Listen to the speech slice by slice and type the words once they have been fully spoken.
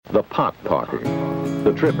The pot party.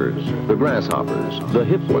 The trippers, the grasshoppers, the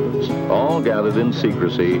hip ones, all gathered in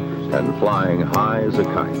secrecy and flying high as a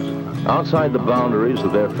kite. Outside the boundaries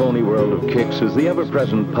of their phony world of kicks is the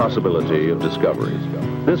ever-present possibility of discovery.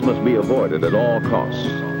 This must be avoided at all costs,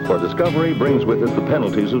 for discovery brings with it the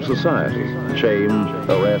penalties of society: shame,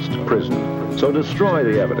 arrest, prison. So destroy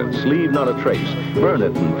the evidence, leave not a trace, burn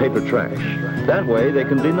it in paper trash. That way they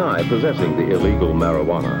can deny possessing the illegal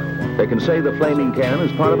marijuana. They can say the flaming can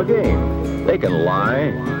is part of a game. They can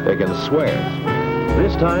lie, they can swear.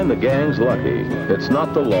 This time the gang's lucky. It's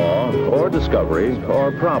not the law, or discovery,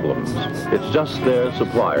 or problems. It's just their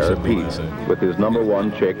supplier, Pete, with his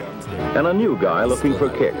 #1 chick, and a new guy looking for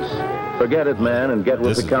kicks. Forget it, man, and get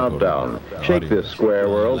with the countdown. Shake this square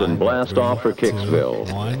world and blast off for Kicksville.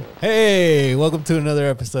 Hey, welcome to another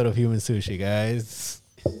episode of Human Sushi, guys.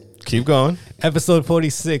 Keep going. Episode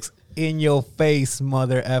 46, in your face,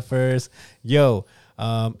 mother effers. Yo,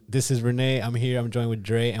 this is Renee. I'm here. I'm joined with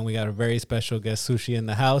Dre, and we got a very special guest sushi in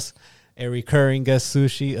the house. A recurring guest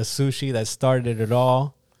sushi, a sushi that started it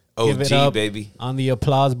all. Give it up, baby. On the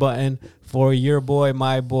applause button for your boy,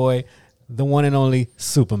 my boy, the one and only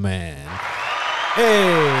Superman.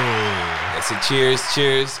 Hey. That's a cheers.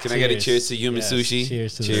 Can I get a cheers to Human Sushi?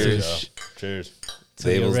 Cheers to cheers. Cheers. To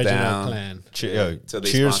the Tables original down. clan.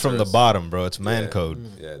 Cheers from the bottom, bro. It's man code.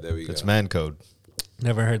 Yeah, there we go. It's man code.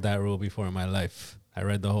 Never heard that rule before in my life. I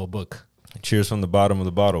read the whole book. Cheers from the bottom of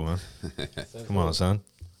the bottle, man. Come on, son.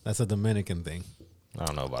 That's a Dominican thing. I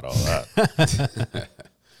don't know about all that.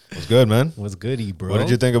 What's good, man? What's goody, bro? What did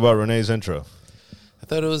you think about Renee's intro? I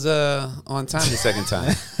thought it was on time the second time.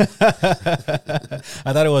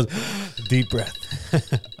 I thought it was deep breath.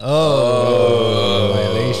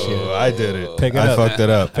 Violation. I did it. Pick it I up. fucked it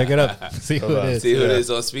up. Pick it up. See who it is. See who it is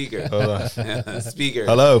on speaker. Hold on. Speaker.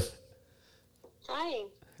 Hello. Hi.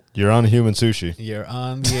 You're on Human Sushi. You're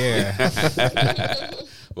on the air.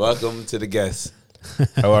 Welcome to the guest.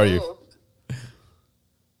 How are you? Ooh.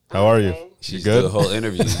 How are you? Okay. She You just do good? a whole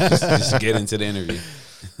interview. just get into the interview.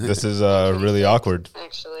 This is really awkward.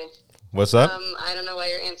 Actually. What's up? I don't know why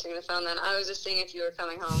you're answering the phone then. I was just seeing if you were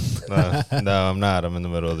coming home. No, I'm not. I'm in the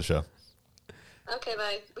middle of the show. Okay,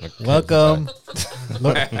 bye. Welcome.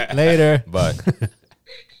 Look, later. Bye.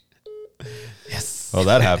 Yes. Oh,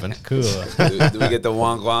 that happened. Cool. Do we get the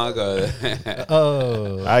wonk wonk? Or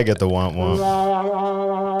Oh. I get the womp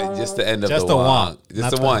womp. just the end of Just the the wonk. wonk, Just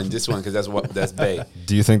not the the- one. Just one, because that's Bay.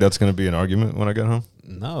 Do you think that's going to be an argument when I get home?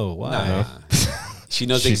 No, why? Nah. She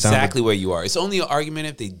knows She exactly where you are. It's only an argument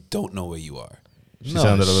if they don't know where you are. She No,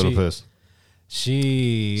 sounded a little pissed.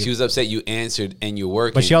 She was upset you answered and you're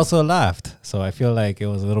working. But she also laughed. So I feel like it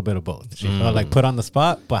was a little bit of both. She felt like put on the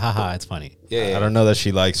spot, but haha, it's funny. yeah. I don't know that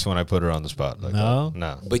she likes when I put her on the spot. Like No? that.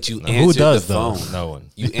 No. But you No. answered Who does, the though? phone. No one.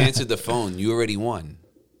 You answered the phone. You already won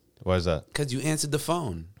Why is that? because you answered the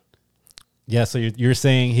phone. Yeah, so you're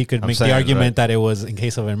saying he could I'm make saying, the argument right. that it was in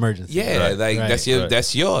case of an emergency. Yeah, Right, like right,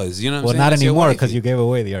 that's yours. You know what Well, I'm saying? not That's your anymore wifey. because you gave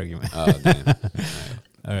away the argument. Oh, damn.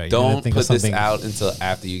 All right. Don't think put of this something- out until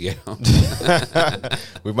after you get home.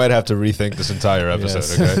 We might have to rethink this entire episode.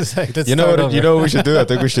 Yes. Okay. It's like, let's You know start what? You over. know what we should do? I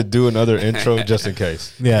think we should do another intro just in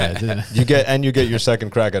case. Yeah. You get your second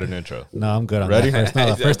crack at an intro. No, I'm good on Ready? that. First, no,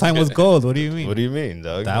 the first time was gold. What do you mean? What do you mean,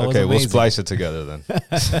 Doug? That was Okay, we'll amazing. splice it together then.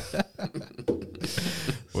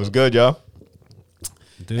 What's good, y'all?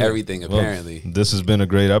 Dude, Everything Well, apparently. this has been a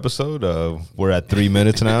great episode. We're at 3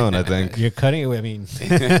 minutes now, and I think. You're cutting it. I mean,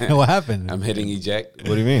 what happened? I'm hitting eject.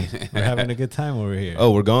 What do you mean? We're having a good time over here.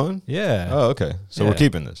 Oh, we're gone? Yeah. Oh, okay. So Yeah. we're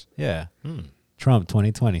keeping this. Yeah. Trump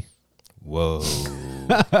 2020. Whoa.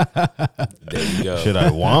 There you go. Should I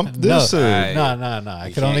womp this? No. or- Right. No. I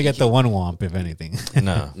You could only can't- get the one womp, if anything.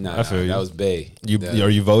 No. No, I feel you. that was Bay. Are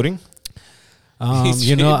you voting?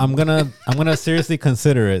 You know, I'm gonna seriously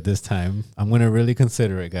consider it this time. I'm gonna really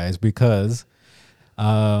consider it, guys, because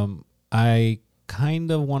I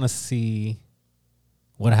kind of want to see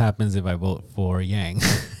what happens if I vote for Yang.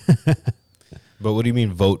 But what do you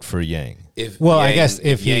mean vote for Yang? If Well, I Yang- guess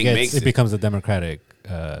if he Yang gets, makes it becomes a Democratic.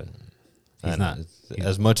 He's I not. know.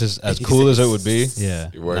 As much as cool as it would be. Yeah.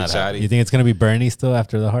 Your word, Not Shotty. You think it's gonna be Bernie still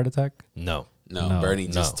after the heart attack? No. No, No. Bernie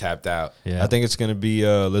just No. tapped out. Yeah. I think it's going to be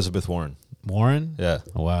Elizabeth Warren. Warren. Yeah.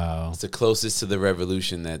 Wow. It's the closest to the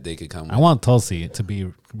revolution that they could come with. I want Tulsi to be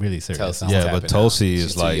really serious. Tulsi. Yeah, tapping but Tulsi out. is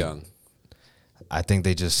She's too like, young. I think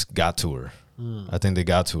they just got to her. I think they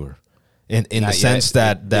got to her. In the Not sense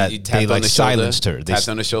yet. that You they tapped on like the shoulder? silenced her. They Tapped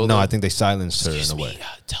on the shoulder? No, I think they silenced her in a way.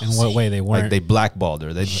 In what way they weren't? Like they blackballed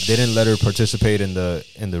her. They didn't let her participate in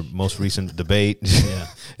the most recent debate. Yeah.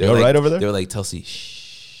 They You were all like, right over there? They were like, Tulsi, shh.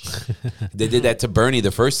 They did that to Bernie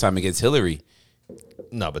the first time against Hillary.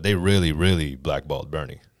 No, but they really, really blackballed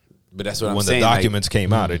Bernie. But that's what I'm when saying. the documents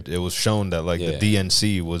came out, it was shown that like Yeah. the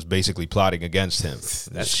DNC was basically plotting against him.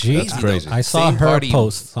 That's crazy. I saw Same her party.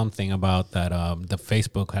 post something about that. The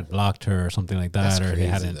Facebook had blocked her or something like that, That's or they crazy,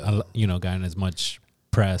 hadn't, though. gotten as much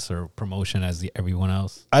press or promotion as everyone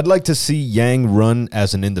else. I'd like to see Yang run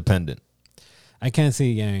as an independent. I can't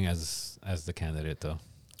see Yang as the candidate though,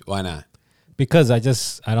 Why not? because I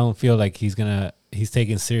don't feel like he's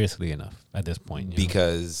taken seriously enough at this point. you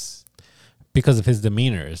know? Because of his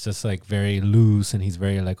demeanor. It's just like very loose, and he's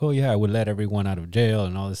very like, oh yeah, I would let everyone out of jail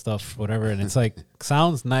and all this stuff, whatever. And it's like,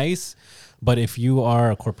 sounds nice, but if you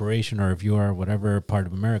are a corporation or if you are whatever part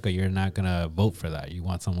of America, you're not gonna vote for that. You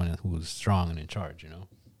want someone who's strong and in charge, you know?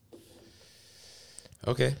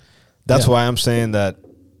 okay, That's Yeah. why I'm saying that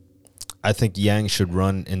I think Yang should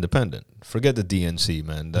run independent. Forget the DNC,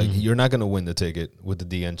 man. Like, you're not going to win the ticket with the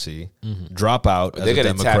DNC. Drop out but as they're a gonna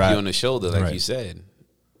Democrat. tap you on the shoulder, like Right. you said.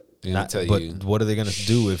 They're Not- gonna tell but you. what are they going to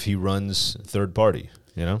do if he runs third party?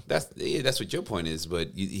 You know, That's what your point is. But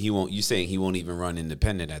he won't. You saying he won't even run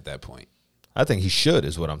independent at that point? I think he should.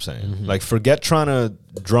 Is what I'm saying. Like, forget trying to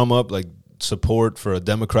drum up like support for a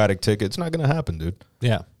Democratic ticket. It's not going to happen, dude.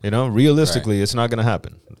 Yeah. You know, realistically, it's not going to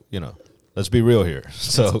happen. You know, let's be real here.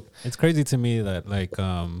 So It's crazy to me that like,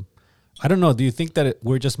 I don't know. Do you think that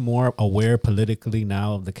we're just more aware politically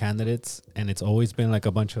now of the candidates, and it's always been like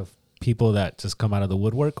a bunch of people that just come out of the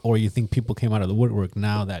woodwork, or you think people came out of the woodwork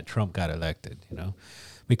now that Trump got elected? You know,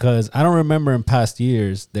 because I don't remember in past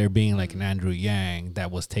years there being like an Andrew Yang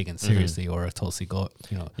that was taken seriously or a Tulsi Gabbard.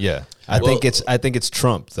 You know, yeah, I think it's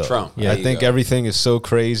Trump though. Trump, Yeah, there I you think go. everything is so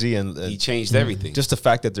crazy and He changed everything. just the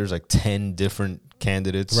fact that there's like 10 different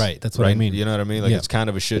candidates. Right, that's what I mean. You know what I mean? Like Yeah. it's kind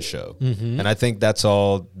of a shit show. And I think that's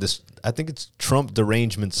all this. I think it's Trump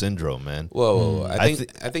derangement syndrome, man. Whoa. I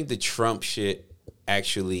I think the Trump shit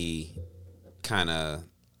actually kind of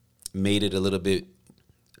made it a little bit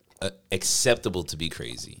acceptable to be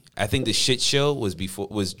crazy. I think the shit show was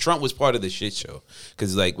Trump was part of the shit show,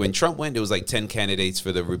 because like when Trump went, there was like 10 candidates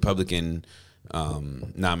for the Republican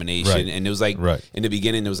nomination, Right. and it was like Right. in the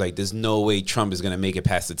beginning it was like there's no way Trump is gonna make it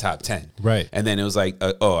past the top 10, Right. And then it was like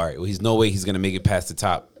all right, well, he's no way he's gonna make it past the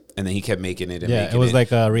top, and then he kept making it. And yeah, making it was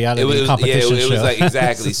like a reality competition it show. was like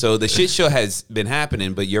exactly. So the shit show has been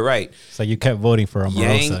happening, but you're right. So you kept voting for Omarosa.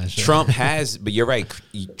 Yang and shit. Trump has, but you're right.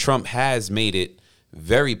 Trump has made it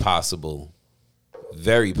very possible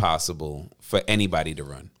for anybody to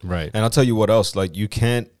run. right? And I'll tell you what else. Like you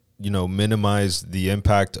can't, minimize the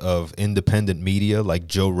impact of independent media like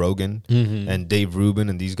Joe Rogan and Dave Rubin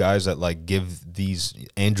and these guys that like give these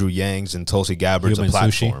Andrew Yangs and Tulsi Gabbards Human a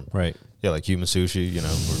platform. sushi, right? Yeah, like Human Sushi.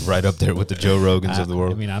 We're right up there with the Joe Rogans of the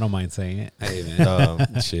world. I mean, I don't mind saying it. Hey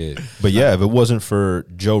man, shit. But yeah, if it wasn't for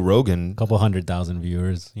Joe Rogan, A couple 100,000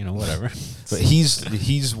 viewers, whatever. but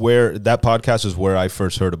he's where that podcast is where I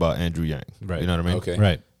first heard about Andrew Yang. Right. You know what I mean? Okay.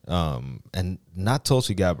 Right. And not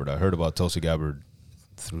Tulsi Gabbard. I heard about Tulsi Gabbard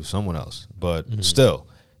through someone else, but still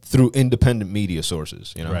through independent media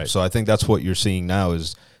sources. Right. So I think that's what you're seeing now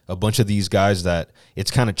is a bunch of these guys that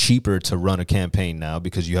it's kind of cheaper to run a campaign now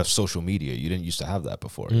because you have social media. You didn't used to have that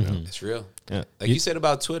before. You know? It's real. Yeah. Like you said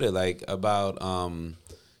about Twitter, like about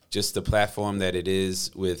just the platform that it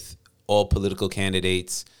is with all political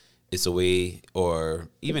candidates. It's a way, or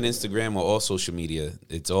even Instagram or all social media.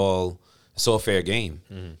 It's all fair game.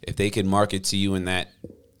 If they can market to you in that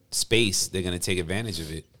space, they're gonna take advantage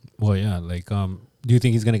of it. Well, yeah. Like, do you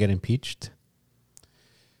think he's gonna get impeached?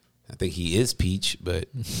 I think he is Peach, but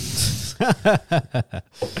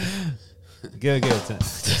Good.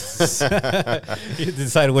 You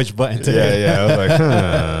decide which button to hit. Yeah. I was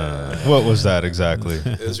like, what was that exactly?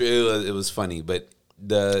 it was funny. But I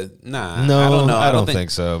don't know. I don't think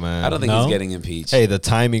so, man. I don't think No? he's getting impeached. Hey, the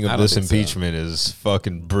timing I of don't this think so. impeachment is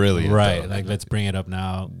fucking brilliant. Right. though. Like, let's bring it up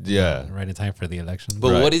now. Yeah. Right in time for the election.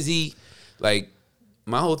 But Right. what is he like?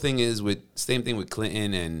 My whole thing is same thing with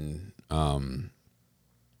Clinton and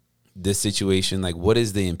this situation. Like, what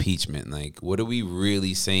is the impeachment? Like, what are we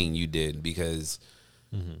really saying you did? Because,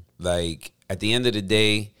 like, at the end of the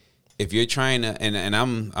day, if you're trying to, and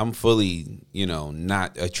I'm fully,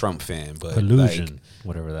 not a Trump fan, but collusion, like,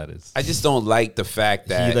 whatever that is. I just don't like the fact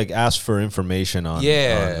that He like asked for information on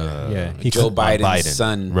Yeah. He Joe co- Biden's Biden.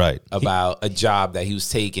 son Right. about a job that he was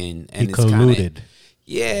taking, and he it's kind colluded. of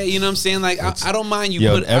you know what I'm saying? Like, I don't mind you.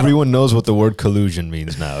 Yo, put I don't- everyone knows what the word collusion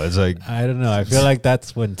means now. It's like I don't know. I feel like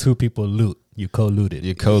that's when two people loot. You colluded.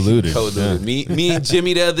 you colluded. Co-looted. Me and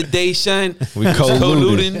Jimmy the other day, son. We was colluded.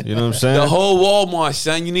 colluding. You know what I'm saying? The whole Walmart,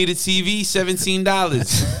 son. You need a TV, $17.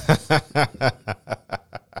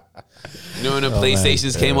 You know when the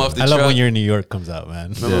PlayStations came off the I truck? love when You're in New York comes out,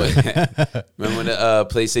 man. Remember when the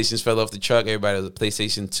PlayStations fell off the truck? Everybody was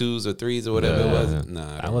PlayStation 2s or 3s or whatever it was.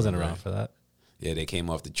 Nah, I wasn't around for that. Yeah, they came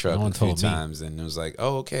off the truck No one a few told me. times, and it was like,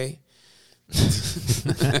 oh, okay.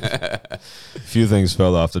 Few things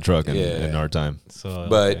fell off the truck in, Yeah. in our time. So,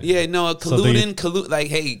 But okay. yeah, no, So do you- collude. Like,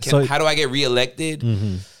 hey, So- how do I get reelected?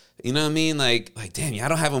 You know what I mean? Like, damn, y'all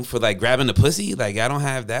don't have them for like grabbing the pussy. Like, I don't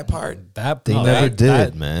have that part. that They no, never that- did,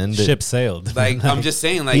 that man. Ship sailed. Like, I'm just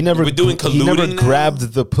saying, like, He never we're doing colluding. He never now.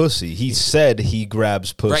 grabbed the pussy. He said he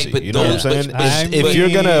grabs pussy. Right, but you know what I'm those- saying? but- if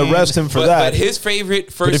you're gonna arrest him for but, that, but his favorite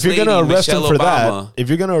but first if you're lady, gonna arrest Michelle him for Obama. that, if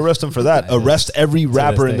you're gonna arrest him for that, arrest every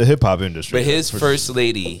rapper in day. the hip hop industry. But his first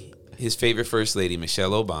lady, his favorite first lady,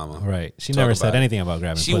 Michelle Obama. Right. She Talk never about said it. anything about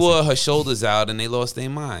grabbing She pussy. wore her shoulders out, and they lost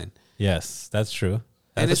their mind. Yes, that's true.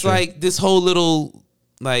 And That's it's true. like this whole little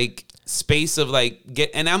like space of like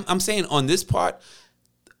get. And I'm saying on this part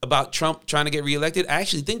about Trump trying to get reelected, I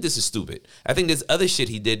actually think this is stupid. I think there's other shit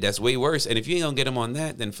he did that's way worse. And if you ain't gonna get him on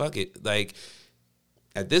that, then fuck it. Like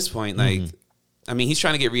at this point, like I mean, he's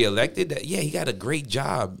trying to get reelected. Yeah, he got a great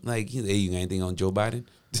job. Like, hey, you got anything on Joe Biden?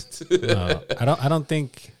 No,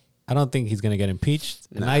 I don't think he's gonna get impeached,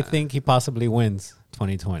 and I think he possibly wins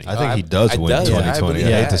 2020. I think he does I win does. 2020. I I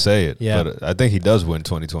hate believe to say it, Yeah. but I think he does win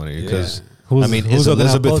 2020 because. Yeah. Who's- I mean, who's is gonna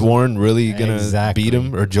Elizabeth oppose him? Warren really gonna Exactly. beat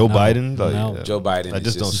him or Joe No, Biden? Like, no. Joe Biden I is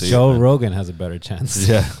just don't just- see Joe it. man. Rogan has a better chance.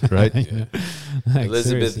 Yeah, right. Like, Elizabeth,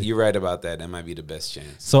 seriously. you're right about that. That might be the best chance.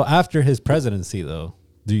 So after his presidency, though,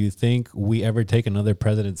 do you think we ever take another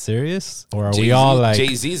president serious, or are we all like?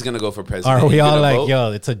 Jay-Z's gonna go for president. Are we You all gonna like, vote?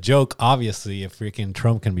 yo, it's a joke? Obviously, if freaking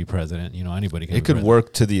Trump can be president, you know, anybody can. It be could president.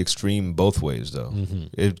 work to the extreme both ways, though.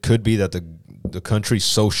 It could be that the country's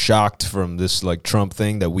so shocked from this like Trump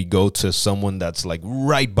thing that we go to someone that's like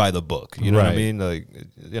right by the book. You know what I Right. mean? Like,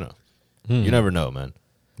 you know, you never know, man.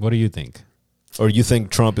 What do you think? Or you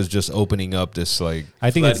think Trump is just opening up this like? I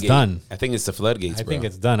think it's Floodgate. done. I think it's the floodgates. I bro. think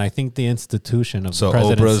it's done. I think the institution of So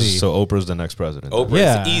the presidency. Oprah's the next president. Oprah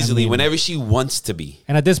Yeah, is I easily mean- whenever she wants to be.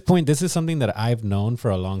 And at this point, this is something that I've known for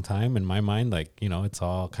a long time in my mind. Like, you know, it's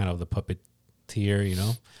all kind of the puppeteer, you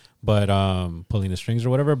know, but pulling the strings or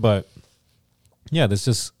whatever. But yeah, this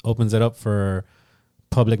just opens it up for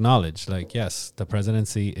public knowledge. Like, yes, the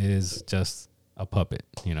presidency is just a puppet,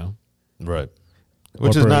 you know? Right.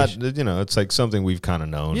 Which is not, Corporation. you know, it's like something we've kind of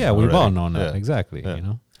known. Yeah, we've all already. known that. Yeah. Exactly, Yeah. you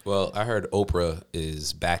know? Well, I heard Oprah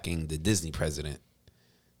is backing the Disney president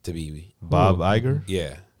to be. Bob Iger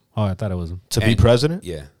Yeah. Oh, I thought it was. to be And- president.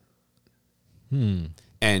 Yeah.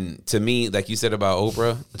 And to me, like you said about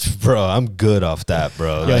Oprah, Bro, I'm good off that,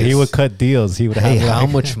 bro. Yeah, Like, he would cut deals. He would Hey, have how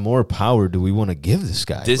like- much more power do we want to give this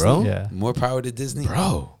guy, Disney, bro? Yeah. more power to Disney,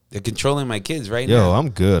 Bro. They're controlling my kids right Yo, now. I'm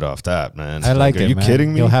good off that, man. I like Are it, you man.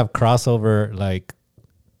 kidding me? You'll have crossover like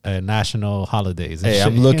national holidays. and Hey, shit.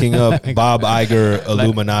 I'm looking up Bob Iger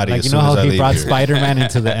Illuminati. Like, as you soon know as how I he leave brought here. Spider-Man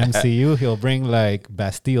into the MCU? He'll bring like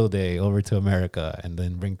Bastille Day over to America and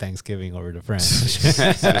then bring Thanksgiving over to France.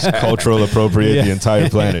 Cultural appropriate Yeah. the entire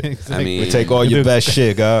planet. I mean, We take all your best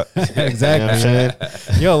shit, God. Exactly. You know what I'm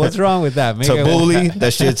saying? Yo, what's wrong with that? Make it- Tabbouleh,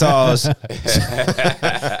 that shit's ours.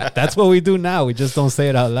 That's what we do now. We just don't say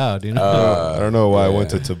it out loud, you know? I don't know why I went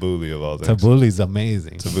to Tabbouleh of all things. Tabouleh's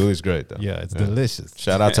amazing. Tabbouleh's great, though. Yeah, it's delicious.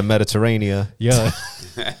 Shout out to Mediterranean. Yeah.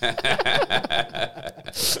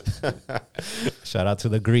 Shout out to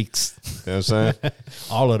the Greeks. You know what I'm saying?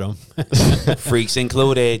 All of them. freaks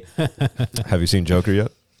included. Have you seen Joker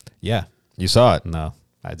yet? Yeah. You saw it. No.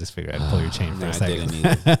 I just figured I'd pull your chain for Nah, a I second. didn't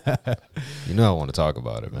either. You know I want to talk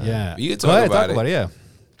about it, man. Yeah. You can Go talk ahead, about talk it. about it. Yeah.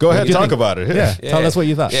 Go ahead, you talk think? about it. Yeah. Tell us what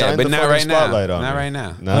you thought. Yeah, Shine but the not fucking right now. spotlight on Not me. right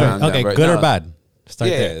now. No? Okay, right good now. or bad? Start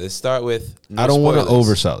Yeah, there. let's start with. No I don't want to spoilers.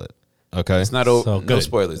 oversell it. Okay. It's not So no good.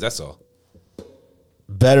 spoilers. That's all.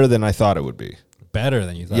 Better than I thought it would be. Better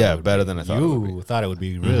than you thought. Yeah, it would better be. than I thought it You would be. thought it would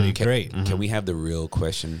be really great. Can we have the real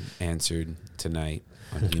question answered tonight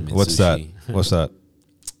on Human What's that? Sushi? What's that?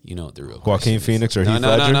 You know what the real Joaquin question is. Phoenix or no, Heath no,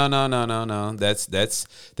 Ledger? No.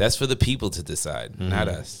 That's for the people to decide, not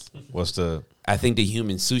us. What's the I think the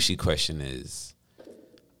Human Sushi question is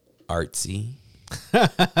artsy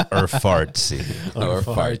or fartsy? or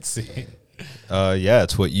farts. Fartsy. Yeah,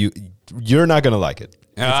 it's what you're not gonna like it.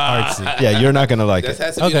 Artsy. Yeah, you're not gonna like That it.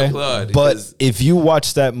 has to be Okay. the plot. But because- if you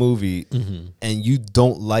watch that movie and you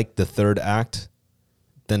don't like the third act,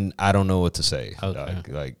 then I don't know what to say. Okay.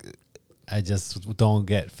 Like I just don't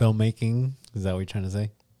get filmmaking. Is that what you're trying to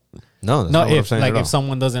say? no, that's No, not what I'm if saying like at all. if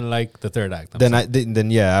someone doesn't like the third act, I'm then saying.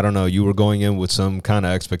 then yeah, I don't know. You were going in with some kind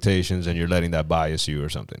of expectations, and you're letting that bias you or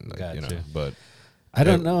something. Like, Gotcha. But I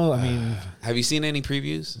don't know. I mean, Have you seen any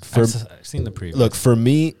previews? I've seen the preview. Look, for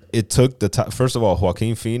me, it took the time. First of all,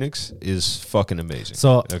 Joaquin Phoenix is fucking amazing.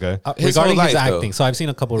 So okay, His regarding whole his life, though. acting, so I've seen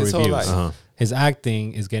a couple His whole reviews. life. His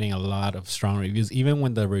acting is getting a lot of strong reviews, even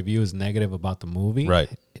when the review is negative about the movie. Right.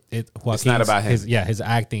 It's not about him. His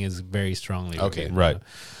acting is very strongly Okay. reviewed. right.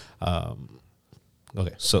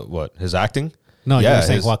 Okay. So what? His acting? No, you Yeah, were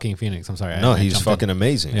saying his- Joaquin Phoenix. I'm sorry. No, I he's jumped in. fucking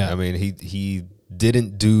amazing. Yeah. I mean, he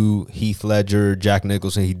didn't do Heath Ledger, Jack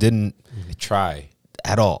Nicholson. He didn't Try.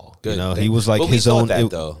 at all. Good You know, thing. he was like But we his thought own. that,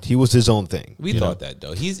 though. He was his own thing. We you know? thought that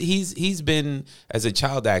though. He's been as a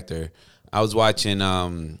child actor. I was watching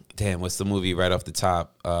what's the movie right off the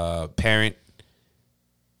top? Parent.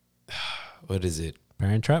 What is it?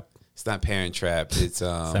 Parent Trap. It's not Parent Trap. It's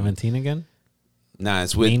 17 again. Nah,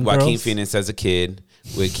 it's with Mean Joaquin Girls? Phoenix as a kid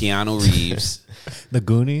with Keanu Reeves. The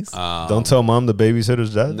Goonies. Don't tell mom the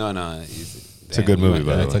babysitter's dead. No, It's a good movie,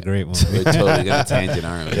 by the That's way. a great movie. We're totally gonna tangent,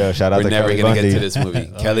 aren't we? Yo, shout out We're to never Kelly gonna Bundy. get to this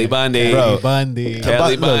movie. Kelly Bundy. Bro. Bundy.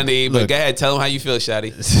 Kelly Look, Bundy. But look. go ahead, tell him how you feel,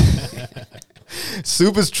 Shotty.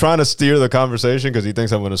 Soup is trying to steer the conversation because he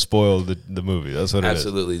thinks I'm going to spoil the movie. That's what it is.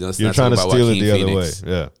 Absolutely. Let's You're not trying to talk about steal it Joaquin the other Phoenix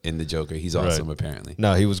way. Yeah. in the Joker. He's awesome, apparently.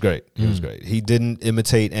 No, he was great. He was great. He didn't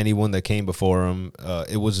imitate anyone that came before him.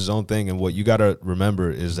 It was his own thing. And what you got to remember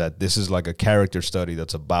is that this is like a character study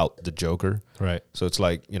that's about the Joker. Right. So it's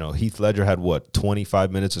like, Heath Ledger had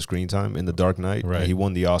 25 minutes of screen time in The Dark Knight. Right. And he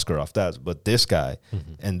won the Oscar off that. But this guy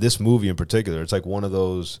and this movie in particular, it's like one of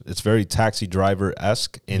those, it's very Taxi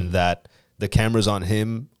Driver-esque in that the camera's on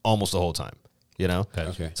him almost the whole time.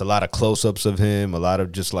 Okay. It's a lot of close-ups of him, a lot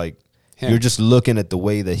of just like, Him. you're just looking at the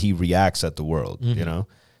way that he reacts at the world,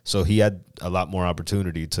 So he had a lot more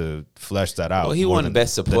opportunity to flesh that out. Well, he more won than-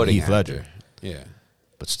 Best than Supporting Heath Actor. Ledger. Yeah.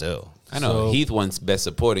 But still. I know. So- Heath won Best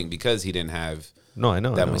Supporting because he didn't have No, I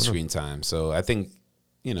know. that I know, much I know. screen time. So I think,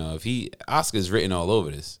 if Oscar's written all over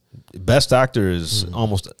this. Best actor is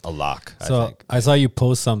almost a lock, I So think. I saw you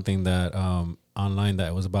post something that online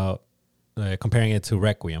that was about comparing it to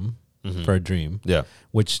Requiem for a Dream. Yeah.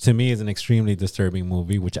 Which to me is an extremely disturbing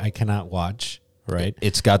movie, which I cannot watch. Right.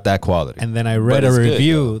 It's got that quality. And then I read But a it's good,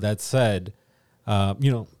 review that said,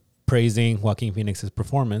 praising Joaquin Phoenix's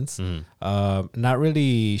performance, not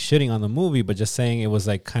really shitting on the movie, but just saying it was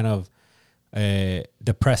like kind of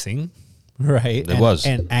depressing, right? It was.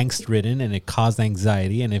 and angst ridden, and it caused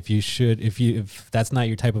anxiety. And if that's not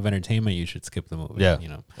your type of entertainment, you should skip the movie. Yeah,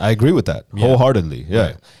 I agree with that wholeheartedly. Yeah,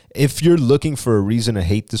 Right. if you're looking for a reason to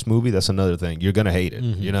hate this movie, that's another thing. You're gonna hate it.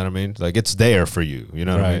 You know what I mean? Like it's there for you. You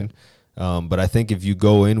know what I Right. mean? But I think if you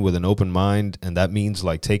go in with an open mind, and that means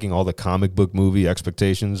like taking all the comic book movie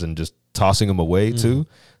expectations and just tossing them away too,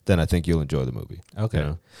 then I think you'll enjoy the movie. Okay. You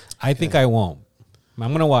know? I think I won't.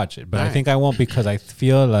 I'm gonna watch it, but I think I won't because I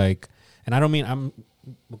feel like, and I don't mean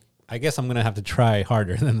I guess I'm gonna have to try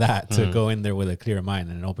harder than that to go in there with a clear mind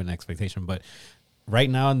and an open expectation. But right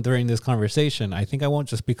now and during this conversation, I think I won't,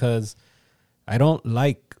 just because I don't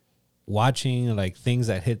like watching like things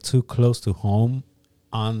that hit too close to home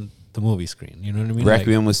on the movie screen. You know what I mean? Like,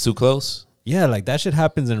 Requiem was too close. yeah, like that shit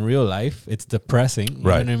happens in real life. It's depressing. You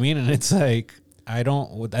Right. know what I mean? And it's like,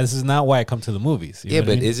 this is not why I come to the movies. You Yeah, know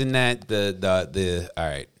what I but mean? isn't that the all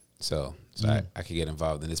right? So I could get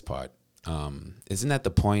involved in this part. Isn't that the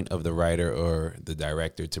point of the writer or the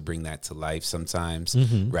director to bring that to life sometimes,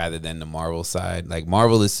 rather than the Marvel side? Like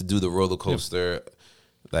Marvel is to do the roller coaster,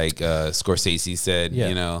 like Scorsese said.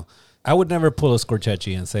 Yeah. I would never pull a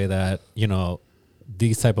Scorsese and say that,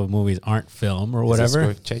 these type of movies aren't film or whatever.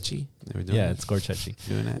 Is it Scorsese? Never doing Yeah, that? it's Scorsese.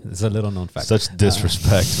 Doing that? It's a little known fact. Such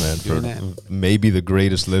disrespect, man, doing for maybe the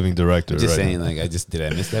greatest living director. Just right saying, now. like did I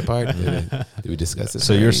miss that part? Did we discuss it?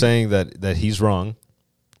 So you're saying that he's wrong,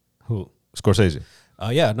 Who? Scorsese?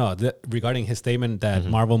 Yeah, no. Regarding his statement that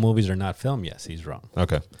Marvel movies are not film, yes, he's wrong.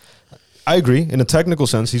 Okay, I agree. In a technical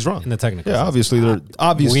sense, he's wrong. In the technical yeah, sense. obviously they're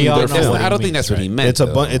We all they're know film. what he I don't means, think that's what he right? meant. It's a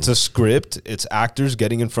though. it's a script. It's actors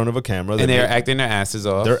getting in front of a camera, and they're acting their asses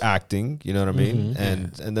off. they're acting. You know what I mean?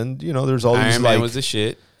 And then there's all these Iron Man like. was the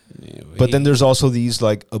shit. Yeah, But then there's also these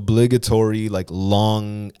like obligatory like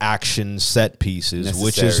long action set pieces,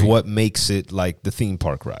 which is Necessary. what makes it like the theme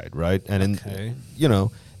park ride, right? And Okay.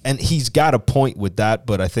 and he's got a point with that,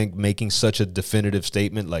 but I think making such a definitive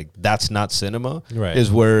statement like that's not cinema Right.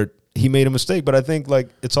 is where he made a mistake. But I think like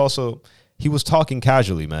it's also he was talking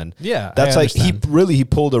casually, man. Yeah, that's I like understand. he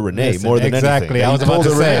pulled a Renee Listen, more than exactly. anything. I was He about pulled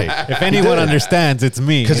to a say, Renee. if anyone understands, it's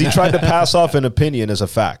me. Because he tried to pass off an opinion as a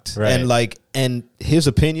fact, Right. and his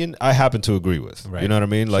opinion I happen to agree with. Right. You know what I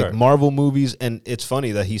mean? Like Sure. Marvel movies, and it's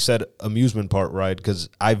funny that he said amusement park ride because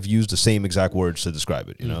I've used the same exact words to describe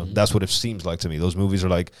it. You know, that's what it seems like to me. Those movies are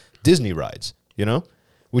like Disney rides. You know,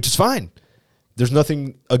 which is fine.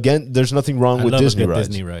 there's nothing wrong I with love a Disney good rides.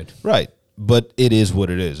 Disney ride. Right. But it is what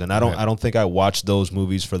it is. And I Right. don't think I watch those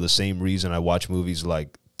movies for the same reason I watch movies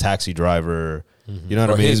like Taxi Driver. You know what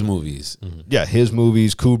Or I mean? his movies. Yeah, his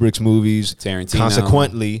movies, Kubrick's movies. Tarantino.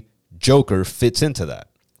 Consequently, Joker fits into that.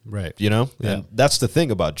 Right. You know? Yeah. And that's the thing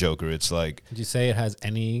about Joker. It's like, Did you say it has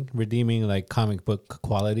any redeeming like comic book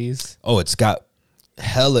qualities? oh, it's got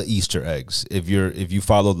hella Easter eggs. If you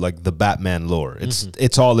follow like the Batman lore.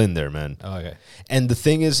 It's all in there, man. Oh, okay. And the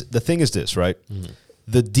thing is this, right?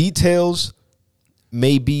 The details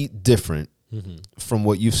may be different from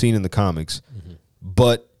what you've seen in the comics,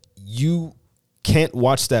 but you can't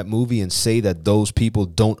watch that movie and say that those people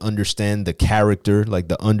don't understand the character, like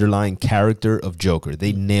the underlying character of Joker.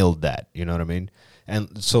 They nailed that. You know what I mean?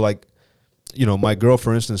 And so, like, you know, my girl,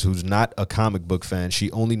 for instance, who's not a comic book fan, she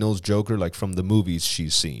only knows Joker like from the movies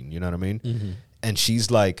she's seen. You know what I mean? And she's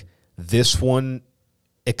like, this one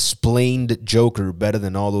explained Joker better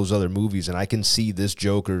than all those other movies, and I can see this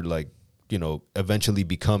Joker, like, you know, eventually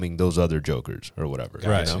becoming those other Jokers or whatever.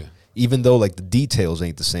 Right. You know? Even though like the details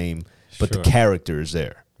ain't the same, but Sure. the character is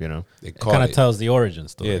there. You know? They Kind caught of it. tells the origin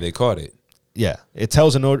story. Yeah, they caught it. Yeah, it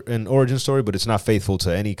tells an origin story, but it's not faithful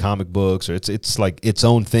to any comic books, or it's like its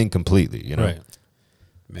own thing completely. You know? Right.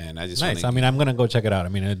 Man, I just Nice. wanna- I mean, I'm gonna go check it out. I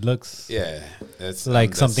mean, it looks yeah, that's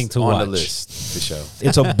like that's something to on watch. the list for sure.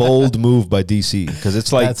 It's a bold move by DC because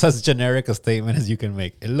it's like, that's as generic a statement as you can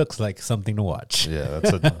make. It looks like something to watch. yeah,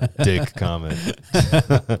 that's a dick comment.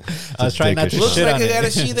 I was trying not to dickish Looks shit like on I it.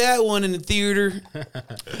 gotta see that one in the theater.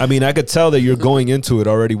 I mean, I could tell that you're going into it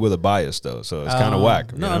already with a bias, though, so it's kind of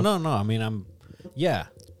whack. No, you know? no. I mean, yeah.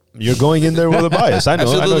 You're going in there with a bias. I know. I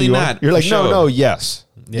know Absolutely you not, are. You're like, for no, sure. no, yes.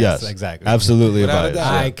 Yes, exactly. Absolutely a Without a bias.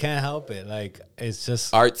 doubt. yeah. I can't help it. Like, it's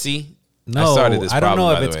just Artsy. no. started this I don't know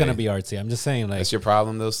problem, if by it's the gonna way. be artsy. I'm just saying, like, That's your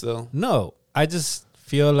problem though. Still, no. I just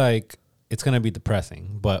feel like it's gonna be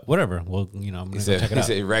depressing. But whatever. Well, you know, I'm gonna go check it out. is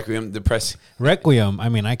it Requiem depressing? Requiem. I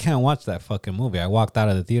mean, I can't watch that fucking movie. I walked out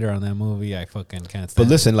of the theater on that movie. I fucking can't stand But it.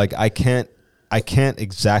 listen, like, I can't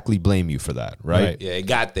exactly blame you for that, right? Right. Yeah, it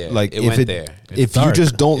got there. Like, it if went there. if It's you dark.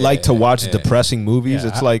 just don't like to watch yeah. depressing movies, Yeah,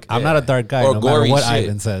 it's like, I'm not a dark guy. Or no matter gory what shit.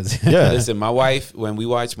 Ivan says. yeah. Listen, my wife, when we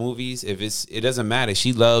watch movies, it doesn't matter.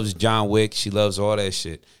 She loves John Wick. She loves all that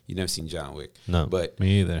shit. You never seen John Wick? No. But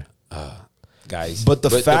Me either. But guys, but the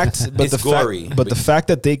it's gory. fact, but the fact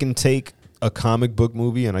that they can take a comic book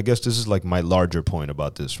movie, and I guess this is like my larger point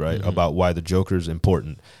about this, right? About why the Joker is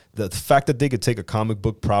important. The fact that they could take a comic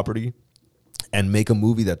book property and make a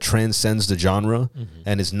movie that transcends the genre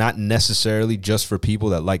and is not necessarily just for people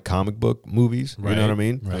that like comic book movies, you know what I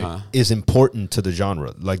mean? Right. Is important to the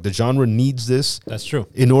genre. Like, the genre needs this That's true.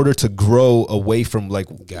 in order to grow away from like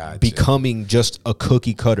Gotcha. becoming just a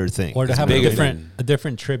cookie cutter thing. Or to have bigger a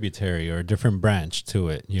different tributary or a different branch to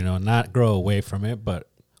it. You know, not grow away from it, but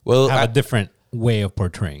Well, have I- a different way of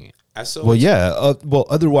portraying it. I saw. Well, yeah. Well,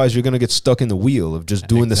 otherwise you're gonna get stuck in the wheel of just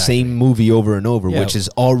doing the Exactly. same movie over and over, Yeah. which is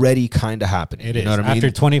already kind of happening. It you is. know what I mean? After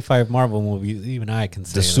 25 Marvel movies, even I can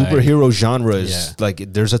say The superhero genre is Yeah.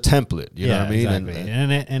 like there's a template. You know what I mean?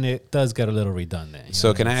 Exactly. And it does get a little redundant. you So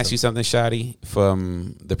know? can I ask you something, Shadi,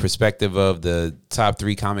 from the perspective of the top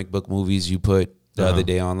 3 comic book movies you put the other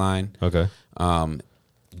day online? Okay.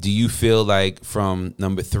 Do you feel like from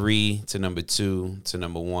number 3 to number 2 to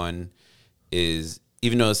number 1 is,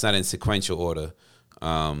 even though it's not in sequential order,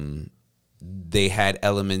 they had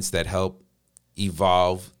elements that help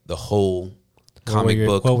evolve the whole comic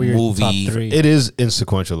book what were your movie? top 3? It is in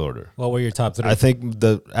sequential order. What were your top 3? I think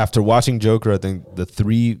after watching Joker, I think the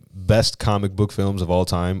 3 best comic book films of all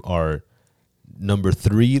time are number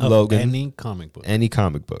 3, Of Logan. any comic book. Any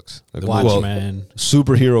comic books. Like, Watchmen.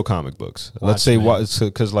 superhero comic books. Let's say Watchmen.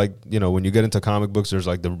 because like, you know, when you get into comic books, there's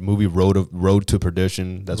like the movie Road to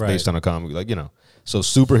Perdition that's Right. based on a comic, like, you know. So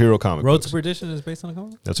superhero comic Road books. to Perdition is based on a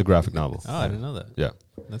comic book? That's a graphic novel. Oh, I didn't know that. Yeah.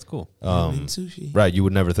 That's cool. Sushi. Right, you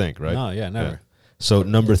would never think, right? No, yeah, never. So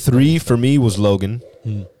number 3 for me was Logan.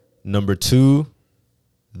 Number 2,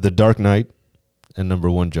 The Dark Knight, and number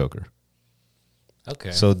 1, Joker.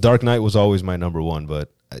 Okay. So Dark Knight was always my number 1,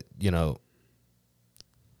 but you know,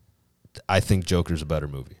 I think Joker's a better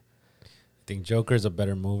movie. I think Joker's a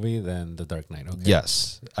better movie than The Dark Knight. Okay.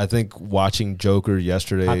 Yes, I think watching Joker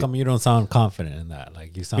yesterday. How come you don't sound confident in that?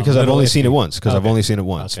 Like you sound Because a I've little only iffy. seen it once. Because I've Okay. only seen it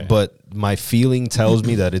once. Okay. But my feeling tells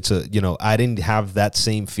me that it's a, you know, I didn't have that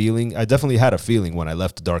same feeling. I definitely had a feeling when I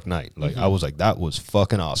left The Dark Knight. Like, I was like, that was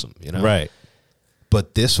fucking awesome, you know? Right.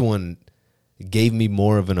 But this one gave me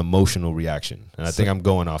more of an emotional reaction. And I think I'm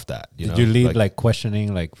going off that. Did know? you leave like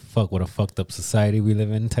questioning like fuck what a fucked up society we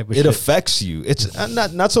live in type of it shit? affects you. It's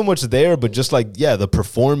not so much there, but just like, yeah, the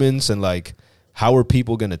performance and like how are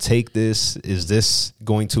people going to take this? Is this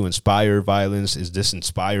going to inspire violence? Is this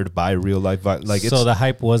inspired by real life violence? Like, so the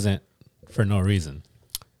hype wasn't for no reason,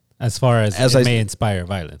 as far as it may inspire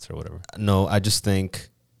violence or whatever. No, I just think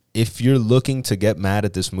if you're looking to get mad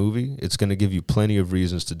at this movie, it's going to give you plenty of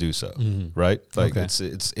reasons to do so, right? Like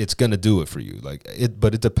it's going to do it for you. Like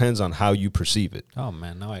but it depends on how you perceive it. Oh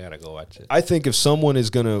man, now I gotta go watch it. I think if someone is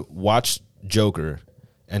going to watch Joker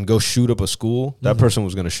and go shoot up a school, that person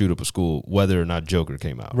was going to shoot up a school whether or not Joker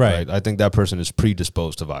came out. Right. I think that person is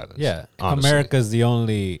predisposed to violence. Yeah, honestly. America's the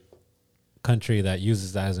only country that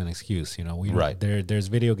uses that as an excuse. You know, there's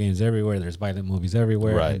video games everywhere, there's violent movies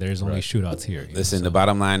everywhere, and there's only shootouts here. Listen, the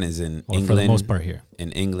bottom line is in England, for the most part here.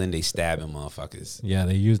 In England, they stabbing motherfuckers. Yeah,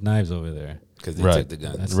 they use knives over there because they took the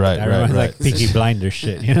guns. That reminds like Peaky Blinders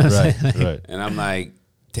shit. You know what I'm saying? Right. And I'm like,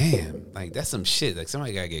 damn, like that's some shit. Like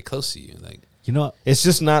somebody gotta get close to you. Like, you know, it's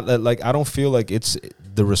just not like I don't feel like it's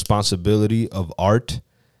the responsibility of art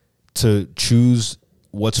to choose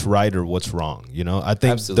what's right or what's wrong. You know, I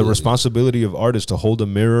think the responsibility of art is to hold a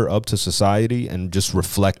mirror up to society and just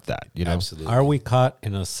reflect that. You know, absolutely. Are we caught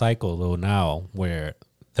in a cycle though now where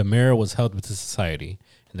the mirror was held to society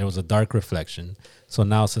and there was a dark reflection, so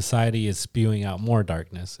now society is spewing out more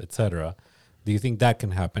darkness, etc.? Do you think that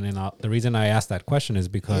can happen? And the reason I asked that question is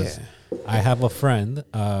because I have a friend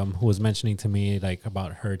who was mentioning to me like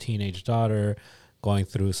about her teenage daughter going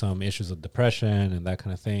through some issues of depression and that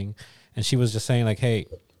kind of thing. And she was just saying like, hey,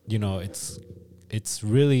 you know, it's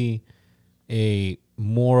really a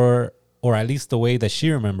more, or at least the way that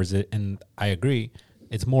she remembers it, and I agree,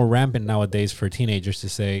 it's more rampant nowadays for teenagers to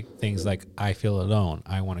say things like, I feel alone,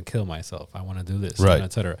 I want to kill myself, I want to do this, right,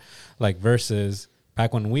 etc. Like versus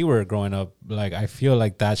back when we were growing up, like I feel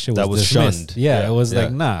like that shit was dismissed. shunned. Yeah, it was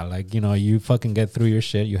like, nah, like, you know, you fucking get through your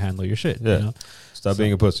shit, you handle your shit. Yeah. You know? Stop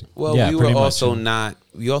being a pussy. Well, we were also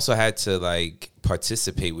we also had to like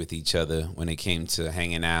participate with each other when it came to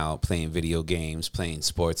hanging out, playing video games, playing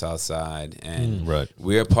sports outside. And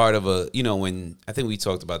we're part of a, you know, when I think we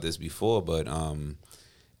talked about this before, but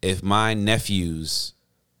if my nephews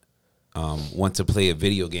want to play a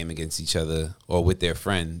video game against each other or with their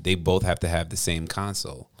friend, they both have to have the same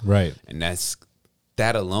console. Right. And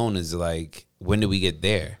that alone is like, when do we get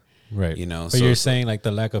there? Right. You know, but so you're saying like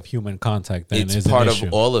the lack of human contact then it's is part an of issue.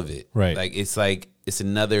 all of it. Right. Like it's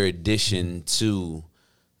another addition to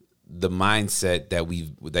the mindset that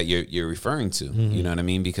you're referring to. You know what I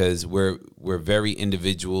mean? Because we're very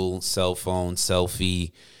individual, cell phone,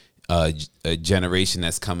 selfie a generation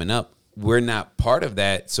that's coming up. We're not part of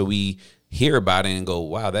that, so we hear about it and go,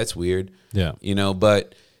 wow, that's weird. Yeah. You know,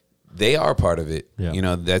 but they are part of it. Yeah. You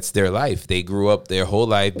know, that's their life. They grew up their whole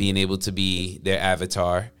life being able to be their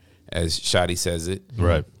avatar, as Shadi says it.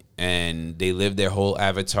 Right. And they live their whole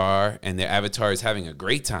avatar, and their avatar is having a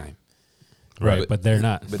great time. Right, but they're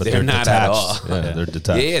not. But they're not at all. Yeah, they're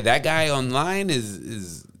detached. Yeah, that guy online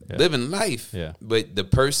is living life. Yeah. But the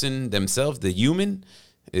person themselves, the human,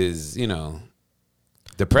 is, you know,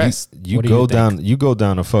 depressed. You go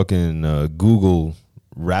down a fucking Google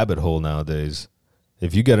rabbit hole nowadays.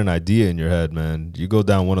 If you get an idea in your head, man, you go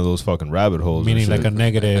down one of those fucking rabbit holes. Meaning like a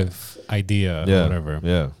negative idea or whatever.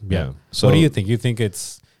 Yeah. So what do you think? You think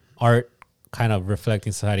it's art kind of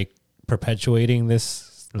reflecting society, perpetuating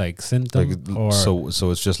this like symptom? Or so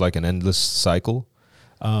it's just like an endless cycle?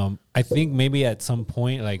 I think maybe at some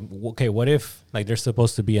point, like, okay, what if like there's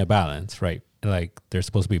supposed to be a balance, right? Like there's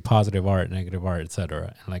supposed to be positive art, negative art,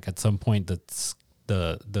 etc. And like at some point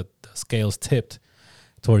the scales tipped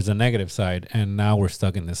towards the negative side, and now we're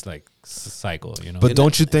stuck in this like cycle, you know. But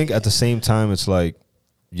don't you think at the same time it's like,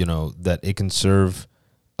 you know, that it can serve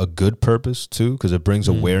a good purpose too, because it brings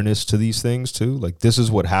awareness to these things too? Like this is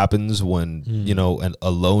what happens when you know a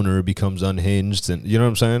loner becomes unhinged, and you know what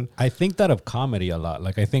I'm saying? I think that of comedy a lot.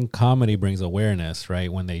 Like I think comedy brings awareness,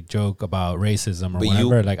 right? When they joke about racism or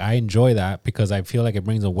whatever, like I enjoy that because I feel like it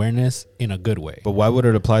brings awareness in a good way. But why would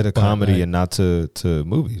it apply to comedy and not to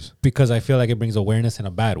movies? Because I feel like it brings awareness in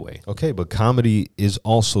a bad way. Okay, but comedy is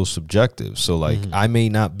also subjective. So like I may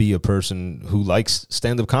not be a person who likes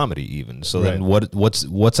stand-up comedy even. So then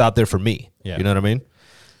what's out there for me? Yeah. You know what I mean?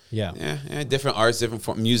 Yeah. Different arts, different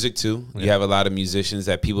form. Music too. You have a lot of musicians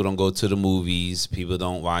that people don't go to the movies. People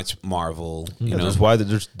don't watch Marvel. You know, that's why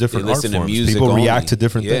there's different they art listen to forms. music. People only. react to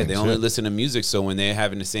different things. They only listen to music. So when they're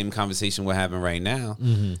having the same conversation we're having right now,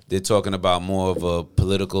 they're talking about more of a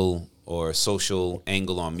political or social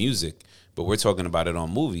angle on music. But we're talking about it on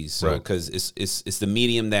movies. So because it's the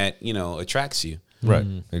medium that, you know, attracts you. Right,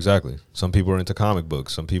 exactly. Some people are into comic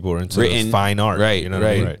books. Some people are into fine art. Right, you know what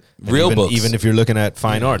I mean? Real even, books. Even if you're looking at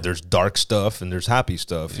fine art, there's dark stuff and there's happy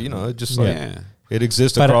stuff. You know, it just like It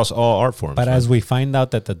exists But- across all art forms. But man. as we find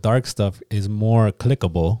out that the dark stuff is more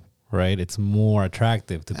clickable, right? It's more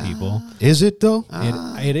attractive to people. Is it though?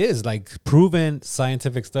 It is like proven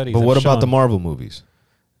scientific studies. But have what about the shown- Marvel movies?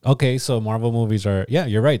 Okay, so Marvel movies are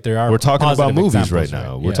you're right. There are. We're talking about positive movies examples, right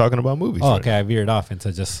now. right? We're Yeah. talking about movies. Oh, right okay. I veered off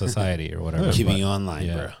into just society or whatever. Keeping but- you online,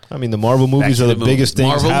 yeah. bro. now. I mean, the Marvel movies Back are to the movies. biggest things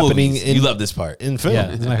Marvel happening movies. in You love this part. in film.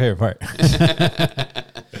 Yeah, it's my favorite part.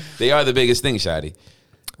 They are the biggest thing, Shadi.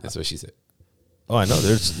 That's what she said. Oh, I know.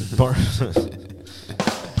 There's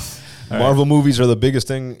Marvel movies are the biggest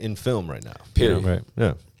thing in film right now. Period. Right.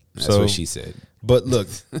 Yeah. That's so, what she said. But look,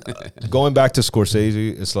 going back to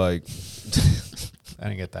Scorsese, it's like, I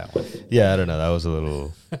didn't get that one. yeah, I don't know. That was a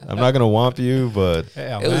little. I'm not gonna womp you, but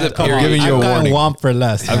Hey, It was a come period. on. Giving you I've a gotten warning. Womp for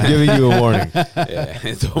less. I'm man. giving you a warning. Yeah,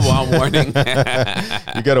 it's a one warning.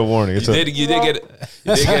 You got a warning. It's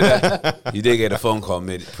You did get a phone call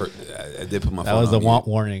mid. I did put my That phone was the on want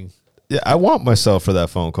mute. warning. yeah, I want myself for that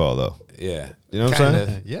phone call though. Yeah, You know what I'm saying?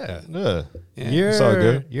 Kinda. Yeah. Yeah. Yeah. You're It's all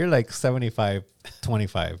good. You're like 25%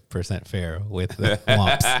 fair with the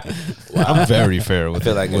womps. I'm very fair with I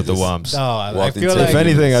feel like I with the just- womps. No, I Walked feel into like If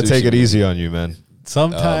anything, I sushi take it movie. easy on you, man.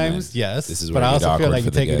 sometimes Oh, man. yes, This is but where I it get also feel awkward like for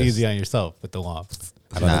you the take it guests. easy on yourself with the womps.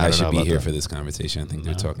 I don't Nah, think I I don't should know be about here that. for this conversation. I think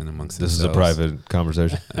they're talking amongst This is a themselves. private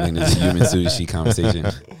conversation. I think this is a human sushi conversation.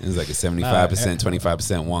 It's like a 75%,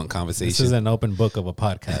 25% want This conversation. is an open book of a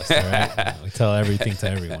podcast, all right? We tell everything to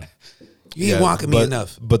everyone. You ain't walking me but,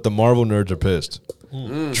 enough. But the Marvel nerds are pissed.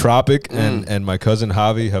 Tropic and my cousin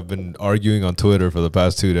Javi have been arguing on Twitter for the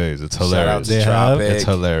past 2 days. It's Shout out hilarious. to They have? Tropic. It's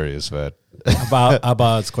hilarious, man. about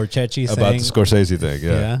Scorsese About saying the Scorsese thing.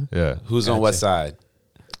 Yeah. Yeah. Who's on what side?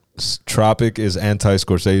 Tropic is anti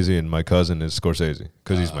Scorsese and my cousin is Scorsese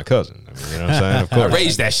because he's my cousin. I mean, you know what I'm saying? Of I course.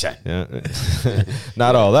 raised that shit. Yeah.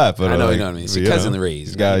 Not all that, but I know, like, you know what I mean. It's your you cousin know,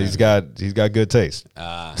 raised. He's got good taste. Your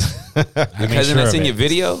made cousin sure that's of in it. your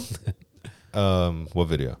video? What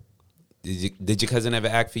video? Did your cousin ever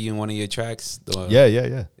act for you in one of your tracks? Yeah.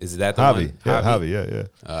 Is that the Javi. one? Yeah, Javi.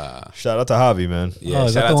 Yeah. Shout out to Javi, man. Yeah, oh,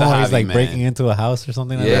 is shout that the out to one where he's Javi, like man. breaking into a house or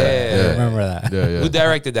something like Yeah. that? Yeah. I remember that. Yeah. Who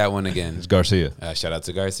directed that one again? It's Garcia. Shout out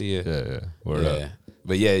to Garcia. Yeah. Word up. Yeah.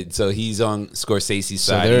 But yeah, so he's on Scorsese's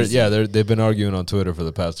So side. they've been arguing on Twitter for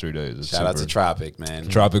the past 3 days. It's Shout out to super- Tropic, man.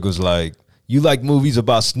 Tropic was like, "You like movies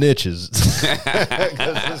about snitches?"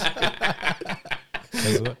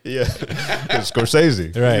 Yeah, 'Cause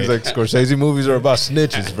Scorsese. Right. He's like, Scorsese movies are about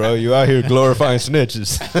snitches, bro. You out here glorifying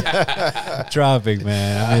snitches. Tropic,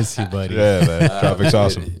 man. I miss you, buddy. Yeah, man. Tropic's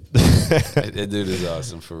awesome. That dude is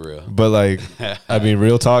awesome for real. But like, I mean,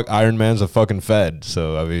 real talk, Iron Man's a fucking Fed.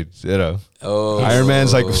 So I mean, you know, Oh, Iron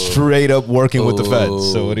Man's like straight up working with the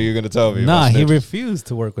Feds. So what are you gonna tell me? Nah, about he snitches? refused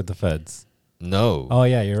to work with the feds. No. Oh,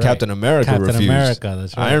 yeah, you're right. Captain America Captain refused. America,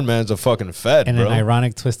 that's right. Iron Man's a fucking Fed, And bro. an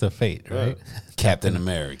ironic twist of fate, right? Captain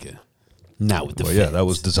America. Not with the Well, yeah, feds. that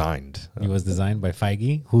was designed. He was designed by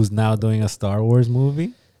Feige, who's now doing a Star Wars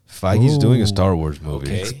movie. Feige's doing Ooh. a Star Wars movie.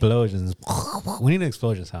 Okay. Explosions. We need an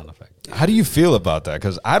explosion sound effect. How do you feel about that?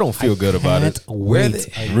 Because I don't feel good about it. Can't wait.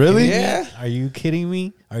 they- Are you Really? kidding me? Yeah. Are you kidding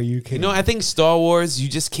me? Are you kidding You know, me? I think Star Wars, you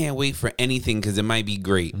just can't wait for anything because it might be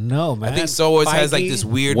great. No, man. I think Star Wars has like Feige- this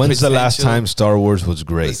weird. When's the last potential- time Star Wars was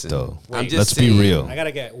great, Listen, though? I'm just Let's saying. be real. I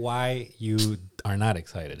gotta get why you are not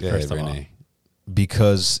excited. Go first ahead, of Renee.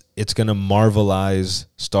 Because it's gonna Marvelize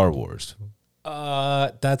Star Wars.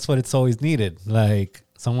 all, that's what it's always needed. Like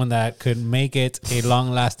someone that could make it a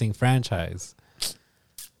long-lasting franchise.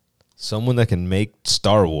 Someone that can make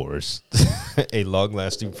Star Wars a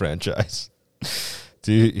long-lasting franchise.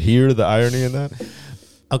 Do you hear the irony in that?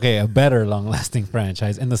 Okay, a better long-lasting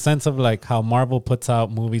franchise in the sense of like how Marvel puts out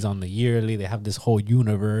movies on the yearly. They have this whole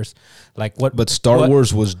universe. Like what? But Star what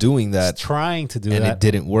Wars was doing is that, trying to do and that it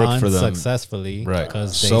didn't work for them. unsuccessfully, right?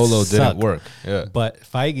 Because Solo didn't work. Yeah, But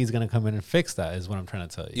Feige's gonna come in and fix that. Is what I'm trying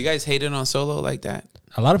to tell you. You guys hated on Solo like that?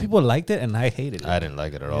 A lot of people liked it, and I hated it. I didn't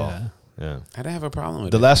like it at all. Yeah. Yeah. I didn't have a problem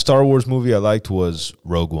with The it. last Star Wars movie I liked was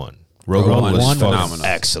Rogue One. Rogue Rogue One One was was fucking phenomenal.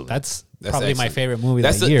 excellent. That's That's probably my excellent. favorite movie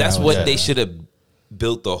That's that year. that's I would what say. they should have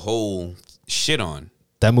built the whole shit on.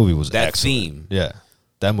 That movie was That excellent. theme. Yeah.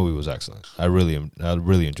 That movie was excellent. I really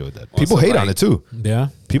enjoyed that. People Also, hate on like- it too. Yeah,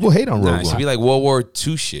 People hate on Nah, Rogue it should One. be like World War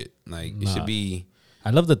II shit. Like it Nah. should be I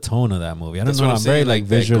love the tone of that movie. I don't That's know. what I'm I'm very saying, like like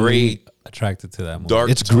that visually great attracted to that movie. dark.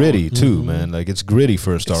 It's tone. gritty too, man. Like it's gritty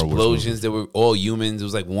for a Star Wars Explosions that were all humans. It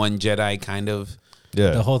was like one Jedi kind of. movie.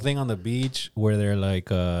 Yeah. The whole thing on the beach where they're like,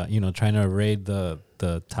 trying to raid the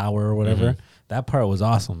tower or whatever. That part was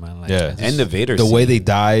awesome, man. Like, Yeah. I just- And the Vader the way scene. they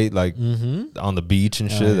die, like on the beach and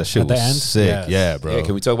shit. yeah. That shit At the was end? sick. Yes. Yeah, bro. Yeah,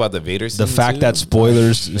 can we talk about the Vader scene the fact too? that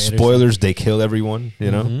spoilers, Vader they kill everyone. You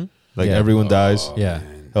know, like Yeah. everyone dies. yeah.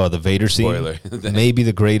 Oh, the Vader Spoiler. scene. Maybe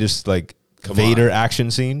the greatest like Come Vader on.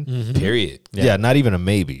 action scene. Period. Yeah. not even a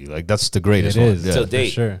maybe. Like that's the greatest It one. is. Yeah. Till for date.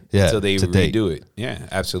 sure. Yeah, Until they to date. redo it. Yeah,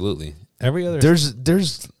 absolutely. Every other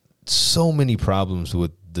There's so many problems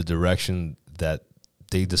with the direction that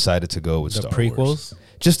they decided to go with the Star prequels, Wars.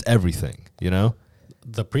 Just everything, you know?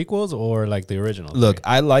 the prequels, or like the original. Look,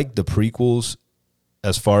 I like the prequels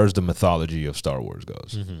as far as the mythology of Star Wars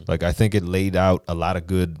goes. Like I think it laid out a lot of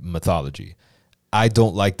good mythology. I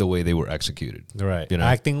don't like the way they were executed. right? You know?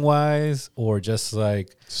 Acting wise, or just like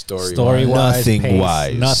Story wise, Nothing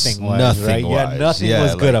wise. nothing wise, Nothing right? Yeah, wise. nothing Yeah,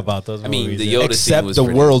 was good like- about those. I mean, movies. the yeah. Yoda scene Except was the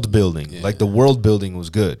pretty- world building. Yeah. Like the world building was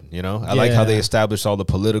good, you know? I like how they Yeah. established all the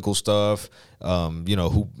political stuff, you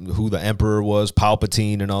know, who the emperor was,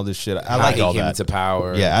 Palpatine and all this shit. I How liked he all came that. into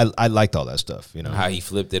power. Yeah, I liked all that stuff, you know? How he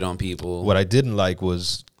flipped it on people. What I didn't like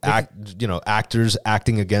was actors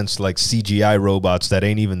acting against like CGI robots that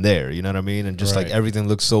ain't even there. You know what I mean? And just like Right. everything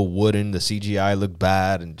looked so wooden. The CGI looked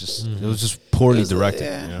bad, and just it was just poorly directed.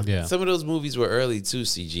 Yeah. You know? Yeah. Some of those movies were early too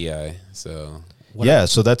CGI. So Yeah,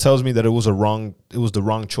 so that tells me that it was the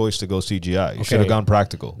wrong choice to go CGI. You should have Okay. gone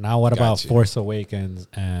practical. Now, what about Gotcha. Force Awakens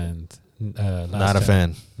and Last Not a Jedi?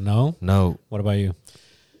 fan. No. No. What about you?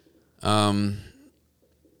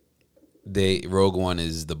 Rogue One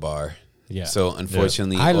is the bar. Yeah. So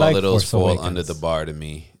unfortunately, I all like of those Force fall Awakens. under the bar to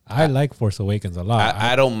me. I like Force Awakens a lot.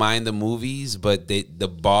 I don't mind the movies, but the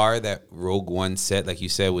bar that Rogue One set, like you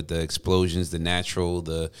said, with the explosions, the natural,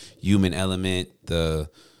 the human element, the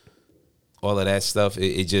all of that stuff,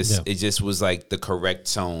 it just was like the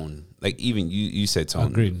correct tone. Like even you said tone.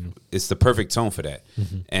 Agreed. It's the perfect tone for that.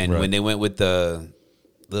 And Right. when they went with the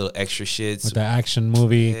little extra shits, with the action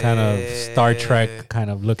movie kind of Star Yeah. Trek kind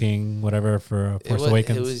of looking whatever for Force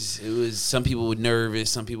Awakens. It was some people were nervous,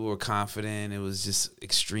 some people were confident. It was just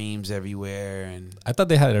extremes everywhere, and I thought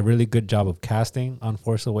they had a really good job of casting on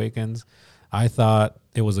Force Awakens. I thought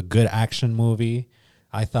it was a good action movie.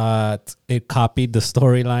 I thought it copied the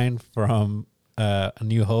storyline from A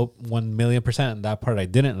New Hope 1,000,000%. And that part I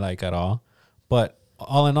didn't like at all. But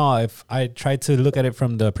all in all, if I tried to look at it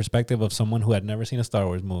from the perspective of someone who had never seen a Star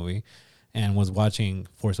Wars movie and was watching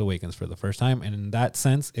Force Awakens for the first time, and in that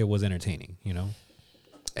sense, it was entertaining, you know?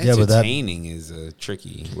 Yeah, but that- entertaining is a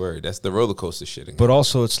tricky word. That's the roller coaster shit. Again. But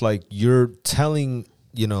also, it's like you're telling,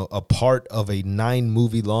 you know, a part of a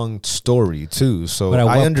 9-movie long story too. So But at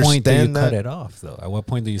I what understand point do you that. cut it off, though? At what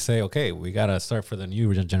point do you say, okay, we got to start for the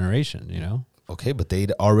new generation, you know? Okay, but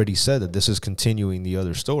they'd already said that this is continuing the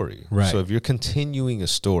other story. Right. So if you're continuing a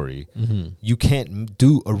story, you can't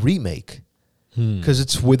do a remake because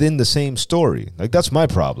it's within the same story. Like that's my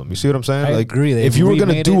problem. You see what I'm saying? I like, agree. They If you were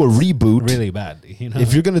gonna remade do a it reboot, really bad, you know?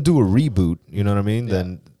 if you're gonna do a reboot, you know what I mean? Yeah.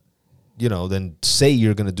 Then, you know, then say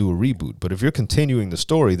you're gonna do a reboot. But if you're continuing the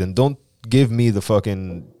story, then don't give me the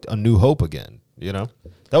fucking A New Hope again. You know,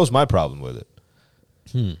 that was my problem with it.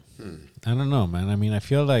 I don't know, man. I mean, I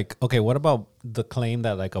feel like, okay, what about the claim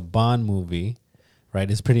that like a Bond movie, right,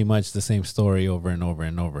 is pretty much the same story over and over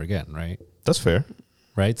and over again, right? That's fair.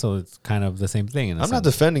 Right? So it's kind of the same thing. In a I'm not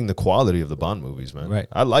sense. defending the quality of the Bond movies, man. Right.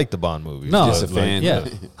 I like the Bond movies. No, Just a but, fan. Yeah,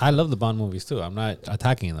 I love the Bond movies too. I'm not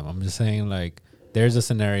attacking them. I'm just saying like there's a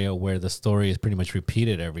scenario where the story is pretty much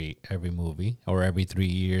repeated every movie or every 3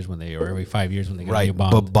 years or every 5 years when they get a new Right,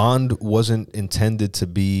 Bond. but Bond wasn't intended to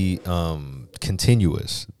be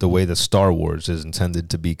continuous the way that Star Wars is intended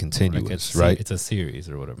to be Like, continuous, right? It's a series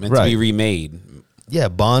or whatever. meant to be right. remade. Yeah,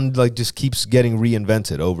 Bond like just keeps getting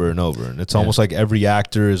reinvented over and over, and it's almost like every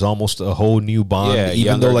actor is almost a whole new Bond, Yeah, even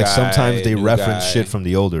younger though like guy, sometimes they new reference guy. shit from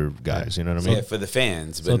the older guys. You know what I mean? Yeah, for the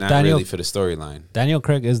fans, but So not Daniel- really for the storyline. Daniel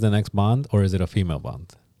Craig is the next Bond, or is it a female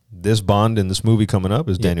Bond? This Bond in this movie coming up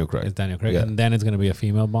is Yeah, Daniel Craig. It's Daniel Craig, Yeah. and then it's going to be a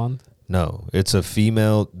female Bond. No, it's a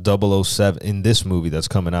female 007 in this movie that's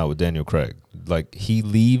coming out with Daniel Craig. Like he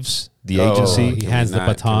leaves the agency. he hands the Can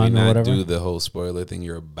we baton or not whatever? do the whole spoiler thing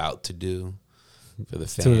you're about to do for the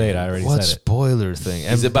fans? Too late. I already What said it. spoiler thing?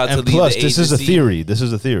 He's about to and leave plus, the this is a agency? theory. This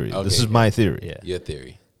is a theory. Okay, this is okay. my theory. Yeah. Your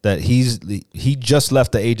theory. That he just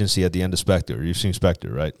left the agency at the end of Spectre. You've seen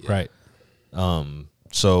Spectre, right? Right.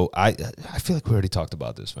 So I feel like we already talked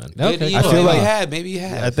about this, man. Okay. You I know, feel maybe like- you had. Maybe you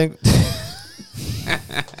had. I think.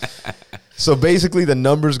 So basically, the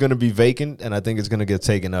number's going to be vacant, and I think it's going to get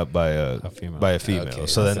taken up by a female. female. Okay,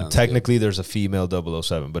 so that then sounds technically, there's a female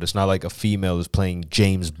 007, but it's not like a female is playing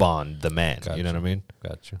James Bond, the man. You know what I mean?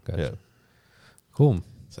 Gotcha. Yeah. Cool.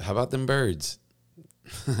 So how about them birds?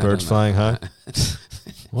 Birds flying high.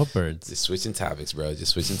 What birds? Just switching topics, bro.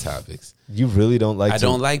 Just switching topics. You really don't like? I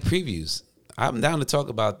don't like previews. I'm down to talk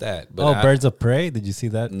about that. But Oh, Birds of Prey. Did you see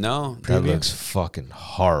that? No. That looks fucking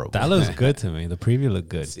horrible. That looks good to me. The preview looked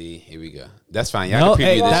good. See, here we go. That's fine. Y'all No, can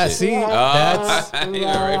hey, preview that, this shit. see, Oh, you're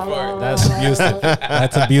right for it. that's abusive.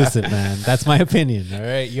 That's abusive, man. That's my opinion. All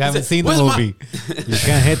right, you haven't seen the where's my- movie. You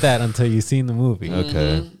can't hit that until you've seen the movie.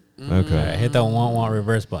 Okay. Mm-hmm. Okay. All right, hit that want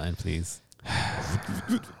reverse button, please.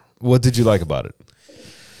 What did you like about it?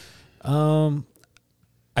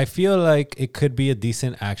 I feel like it could be a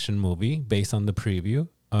decent action movie based on the preview.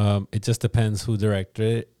 It just depends who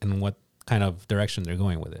directed it and what kind of direction they're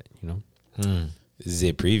going with it. You know, This is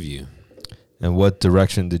a preview. And what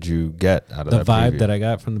direction did you get out of the that vibe preview? that I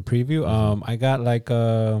got from the preview. I got like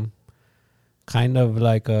a kind of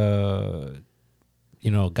like a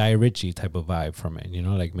Guy Ritchie type of vibe from it. You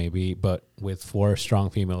know, like maybe but with 4 strong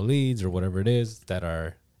female leads or whatever it is that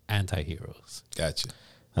are anti-heroes. Gotcha.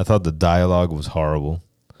 I thought the dialogue was horrible.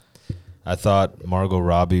 I thought Margot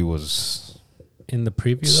Robbie was In the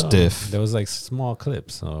preview, though, Stiff. there was like small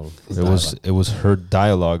clips. So it was her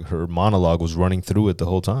dialogue, her monologue was running through it the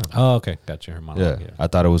whole time. Oh, okay, gotcha. Her monologue. Yeah, I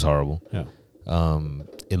thought it was horrible. Yeah.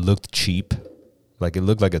 It looked cheap. Like it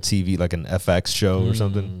looked like a TV, like an FX show or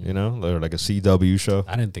something, you know, or like a CW show.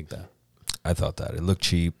 I didn't think that. I thought that it looked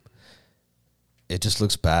cheap. It just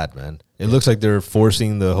looks bad, man. It looks like they're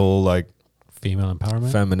forcing the whole like Female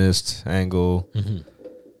empowerment. feminist angle.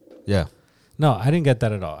 Yeah. No, I didn't get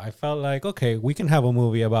that at all. I felt like, okay, we can have a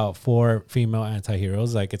movie about 4 female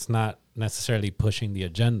anti-heroes. Like, it's not necessarily pushing the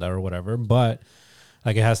agenda or whatever, but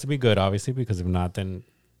like it has to be good, obviously, because if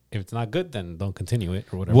it's not good, then don't continue it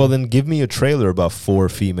or whatever. Well, then give me a trailer about 4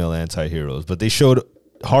 female anti-heroes. But they showed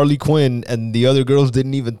Harley Quinn and the other girls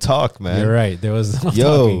didn't even talk, man. You're right. There was no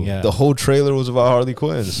Yo, talking, yeah. the whole trailer was about Harley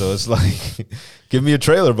Quinn. So it's like, give me a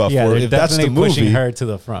trailer about 4. They're If that's the definitely pushing movie. her to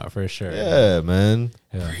the front for sure. Yeah, man.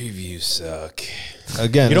 Previews suck.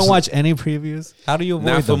 Again, You don't it's- watch any previews? How do you avoid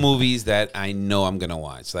Not for them? movies that I know I'm gonna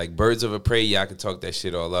watch. Like Birds of a Prey, yeah, I could talk that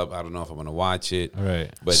shit all up. I don't know if I'm gonna watch it. All right.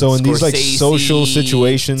 But So in these like Scorsese, social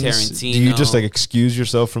situations, Tarantino, do you just like excuse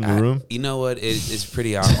yourself from the room? You know what? It's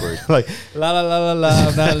pretty awkward. Like, La la la la la.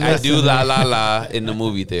 I'm not I do listening. la la la in the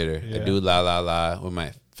movie theater. I Yeah. do la la la with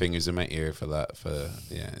my fingers in my ear for yeah.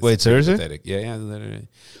 it's Wait, seriously? pathetic. Yeah, literally.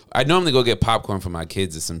 I normally go get popcorn for my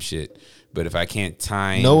kids or some shit, but if I can't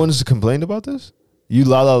time, no one's complained about this? You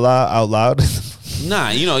la la la out loud? Nah,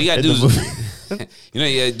 you gotta In do. the You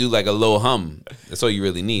gotta do like a low hum. That's all you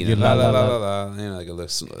really need. You La la, la la, la la. la la. Like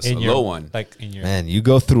a In low your- one. Like in your. Man, you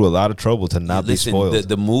go through a lot of trouble to not Listen, be spoiled.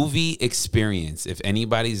 the movie experience. If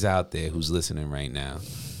anybody's out there who's listening right now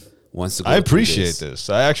wants to, go I through appreciate this.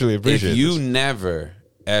 I actually appreciate If you this. never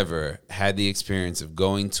ever had the experience of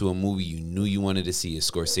going to a movie you knew you wanted to see, a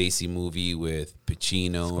Scorsese movie with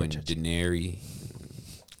Pacino and De Niro.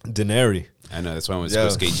 Denari. I know that's why I went Yo,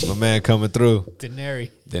 Scorsese. my man coming through.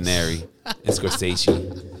 Denari. De Niro and Scorsese.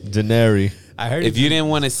 Denari. I heard If you didn't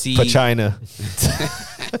want to see, Pacina.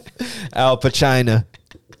 Al Pacina.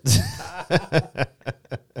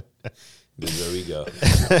 there we go.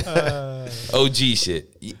 OG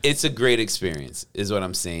shit. It's a great experience, is what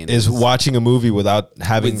I'm saying. Is watching a movie without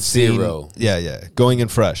having With seen. zero. Yeah. Going in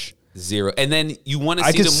fresh. Zero. And then you want to see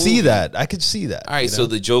I the could movie. see that. I could see that. All right, you so know?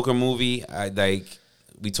 the Joker movie,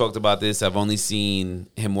 we talked about this. I've only seen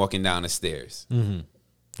him walking down the stairs.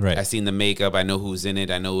 right. I seen the makeup. I know who's in it.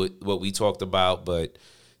 I know what we talked about, but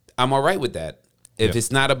I'm all right with that. If Yeah.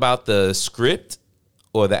 it's not about the script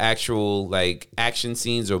or the actual like action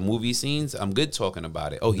scenes or movie scenes, I'm good talking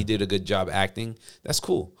about it. Oh, he did a good job acting. That's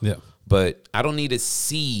cool. Yeah. But I don't need to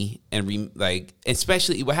see and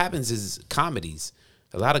especially what happens is comedies.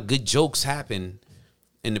 A lot of good jokes happen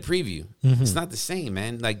in the preview. It's not the same,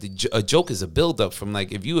 man. Like a joke is a buildup from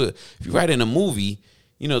like if you write in a movie,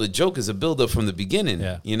 the joke is a buildup from the beginning.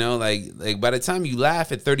 Yeah. Like by the time you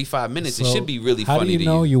laugh at 35 minutes, it So should be really how funny do to you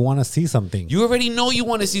know you. you want to see something? You already know you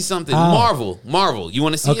want to see something. Oh. Marvel. You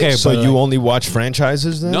want to see Okay, it? So but you like- only watch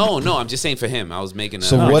franchises then? No, I'm just saying for him. I was making a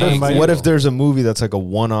So No, what okay, if but- what if there's a movie that's like a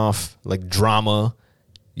one-off like drama?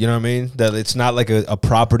 You know what I mean? That it's not like a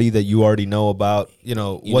property that you already know about.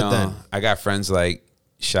 Then? I got friends like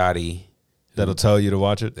Shadi That'll tell you to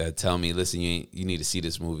watch it. that tell me, listen, you need to see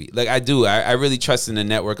this movie. Like I do. I really trust in the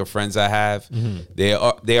network of friends I have. They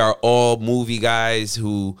are all movie guys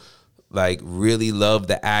who like really love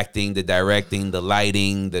the acting, the directing, the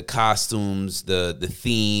lighting, the costumes, the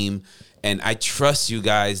theme. And I trust you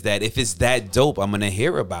guys that if it's that dope, I'm gonna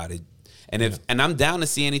hear about it. And I'm down to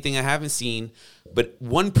see anything I haven't seen, but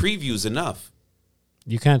one preview is enough.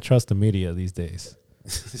 You can't trust the media these days.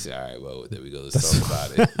 All right, well, there we go. Let's talk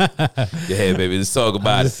about it. Go ahead, baby. Let's talk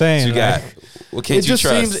about I'm it. just saying, What you got? like, What can't you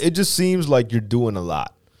trust? It just seems like you're doing a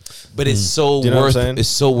lot. But it's so Do you know what I'm worth. saying? It's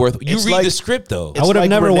so worth. You It's read like- the script though. I would have like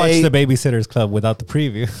never Renee- watched The Babysitter's Club without the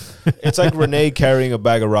preview. It's like Renee carrying a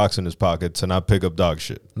bag of rocks in his pocket to not pick up dog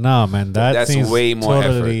shit. No, man, that That's seems way more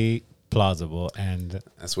totally plausible and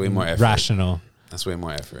That's way more effort. rational. That's way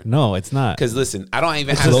more effort. No, it's not. Because listen, I don't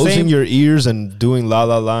even It's have the to Closing same- your ears and doing la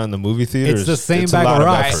la la in the movie theater. It's the is- same it's a bag lot of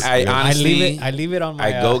rocks. effort. I Yeah. honestly, I leave it on my.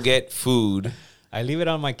 I go get food. I leave it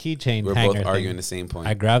on my keychain. We're hanger both thing. arguing the same point.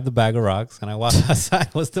 I grab the bag of rocks and I walk outside.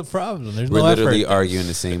 What's the problem? There's We're no literally effort. arguing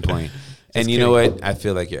the same point. And you know what? I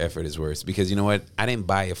feel like your effort is worse because you know what? I didn't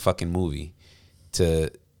buy a fucking movie to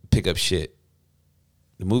pick up shit.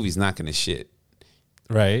 The movie's not gonna shit.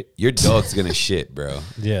 Right? Your dog's gonna shit, bro.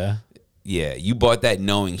 Yeah. Yeah, you bought that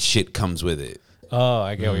knowing shit comes with it. Oh,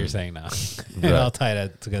 I get what you're saying now. And I'll tie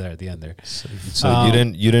that together at the end there. So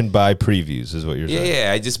you didn't buy previews, is what you're saying.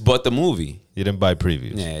 Yeah, I just bought the movie. You didn't buy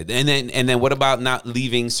previews. Yeah, and then what about not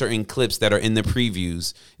leaving certain clips that are in the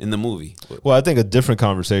previews in the movie? Well, I think a different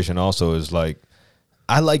conversation also is like,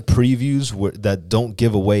 I like previews that don't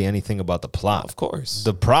give away anything about the plot. Of course.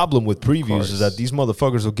 The problem with previews course. is that these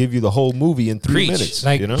motherfuckers will give you the whole movie in 3 Preach. minutes.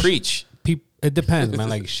 Like, you know? Preach. It depends, man.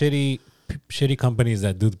 Like shitty companies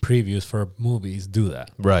that do the previews for movies do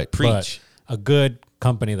that. Right. Preach. But a good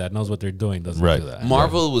company that knows what they're doing doesn't Right. do that.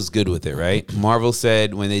 Marvel was good with it, right? Marvel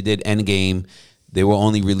said when they did Endgame, they were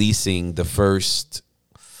only releasing the first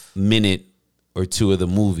minute or two of the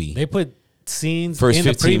movie. They put scenes First in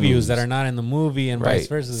the 15 previews movies. that are not in the movie and Right. vice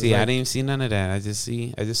versa. See, It's I like, didn't even see none of that. I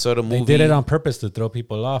just saw the movie. they did it on purpose to throw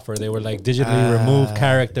people off, or they were like digitally remove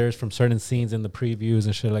characters from certain scenes in the previews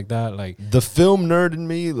and shit like that. Like, The film nerd in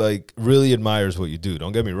me like really admires what you do.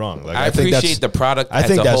 Don't get me wrong. Like I think appreciate the product I as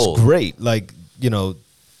think a that's whole. great. Like, you know,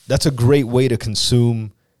 that's a great way to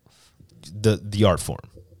consume the art form.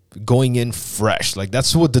 Going in fresh. Like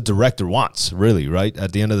that's what the director wants, really, right?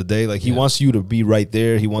 At the end of the day, like he wants you to be right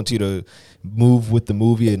there. He wants you to move with the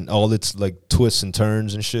movie and all its like twists and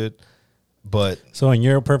turns and shit. But so in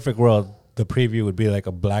your perfect world, the preview would be like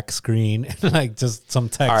a black screen, and like just some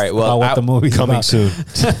text All right, well, about what the movie's coming about. soon.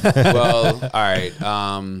 Well, all right.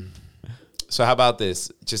 So how about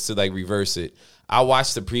this? Just to like reverse it, I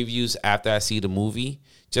watch the previews after I see the movie,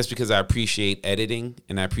 just because I appreciate editing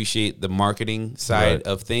and I appreciate the marketing side Right.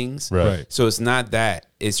 of things. Right. So it's not that;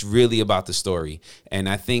 it's really about the story. And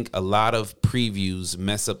I think a lot of previews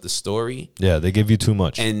mess up the story, Yeah, they give you too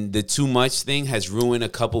much. and the too much thing has ruined a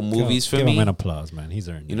couple movies for Give me. him an applause, man. He's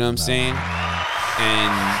earned. You know what I'm saying?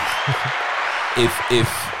 And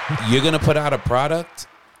if you're gonna put out a product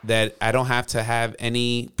that I don't have to have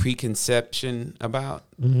any preconception about,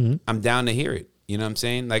 I'm down to hear it. You know what I'm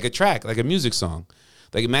saying? Like a track, like a music song.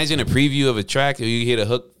 Like imagine a preview of a track where you hear the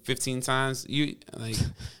hook 15 times. You like,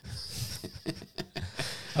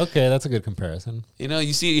 Okay, that's a good comparison. you know,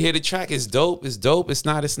 you hear the track, it's dope, it's dope, it's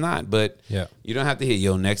not. But Yeah. you don't have to hear,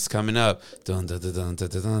 yo, next coming up. Dun, dun, dun, dun, dun,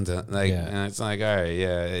 dun, dun, dun. Like, Yeah. and it's like, all right,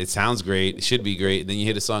 yeah, it sounds great. It should be great. Then you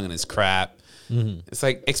hear the song and it's crap. It's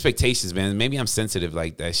like expectations, man. Maybe I'm sensitive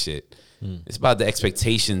like that shit. It's about the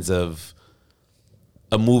expectations of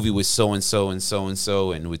a movie with so and so and so and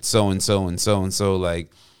so and with so and so and so and so. Like,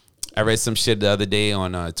 I read some shit the other day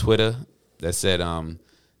on Twitter that said,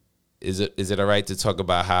 is it all right to talk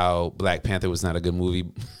about how Black Panther was not a good movie?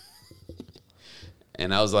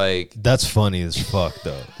 And I was like, That's funny as fuck,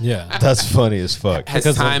 though. Yeah. That's funny as fuck. has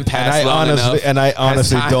Because time And passed I long honestly, enough? and I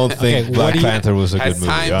honestly time- don't think Okay, Black what do you- Panther was a has good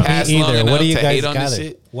movie. time honestly. passed Me long either. enough What do you to guys hate on this gather?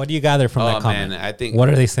 shit? What do you gather from Oh, that comment? man, I think- What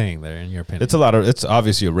are they saying there, in your opinion? It's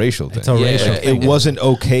obviously a racial thing. It's a racial It thing. wasn't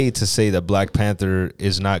okay to say that Black Panther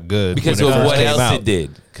is not good Because when of it first what came else out. it did.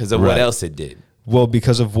 Because of what Right. else it did. Well,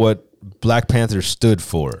 because of what Black Panther stood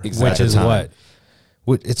for. Exactly. Which is at the time. what?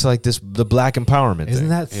 It's like the black empowerment Isn't thing.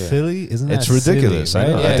 that silly? Isn't that It's ridiculous. silly, I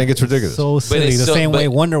know. right? I think it's ridiculous. So silly. it's The so- same way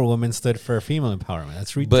but- Wonder Woman stood for female empowerment.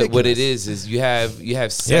 That's ridiculous. But what it is you have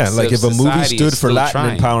sex Yeah, like of if a movie society stood is for still Latin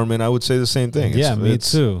trying. empowerment, I would say the same thing. Yeah, me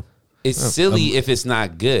too. It's silly if it's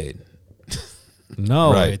not good.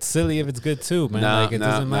 No, Right. it's silly if it's good too, man. No, like it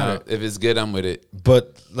doesn't matter. If it's good, I'm with it.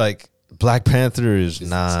 But like Black Panther is It's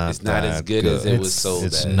not. not as that good as it was It's- sold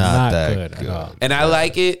It's as. not that good at all. And I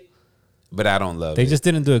like it, but I don't love They it. just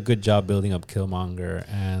didn't do a good job building up Killmonger,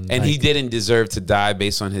 and And he like, didn't deserve to die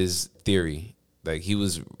based on his theory. Like he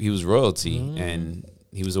was royalty and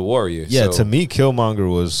he was a warrior. Yeah, so, to me, Killmonger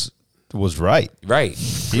was right. right.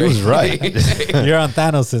 He was right. You're on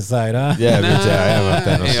Thanos' side, huh? Yeah, me too. I am on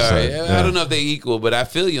Thanos' Yeah, side. yeah, Yeah. I don't know if they equal, but I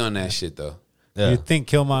feel you on that shit though. Yeah. You think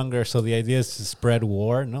Killmonger? So the idea is to spread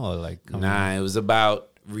war? No, like come on. Nah, it was about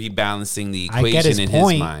rebalancing the I get equation his in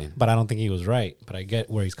point, his mind. but I don't think he was right. But I get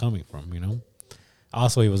where he's coming from. You know,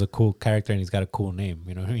 Also, he was a cool character and he's got a cool name.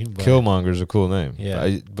 You know what I mean? But Killmonger's a cool name.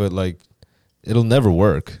 Yeah. But like, it'll never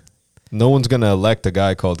work. No one's gonna elect a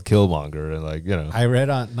guy called Killmonger, and like, you know. I read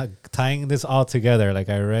on like, tying this all together. Like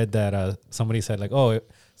I read that somebody said like, oh,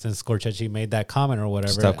 since Scorsese made that comment or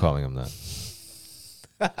whatever. Stop calling him that.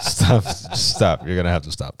 Stop. You're gonna have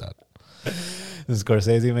to stop that. Since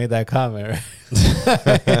Scorsese made that comment, right?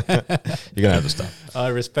 You're gonna have to stop.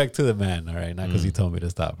 Respect to the man, all right? Not because he told me to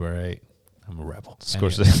stop, all right? I'm a rebel.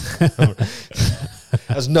 Scorsese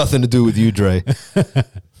has nothing to do with you, Dre.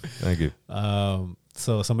 Thank you.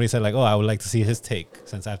 So somebody said like, oh, I would like to see his take.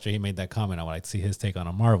 Since after he made that comment, I would like to see his take on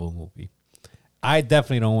a Marvel movie. I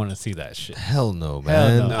definitely don't want to see that shit. Hell no, Hell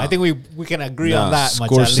man. no. I think we can agree on that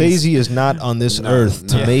much. At least. Scorsese is not on this earth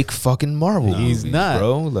to make fucking Marvel He's movies, not,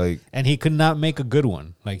 bro. Like, and he could not make a good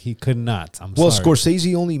one. Like he could not. I'm well, sorry.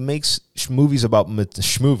 Scorsese only makes movies about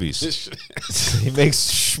schmovies. He makes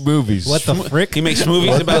schmovies. What the frick? He makes movies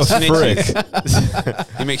What about the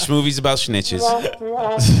snitches. He makes movies about snitches.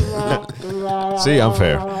 See, I'm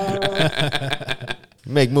fair.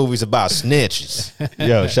 Make movies about snitches.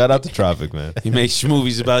 Yo, shout out to Tropic, man. He makes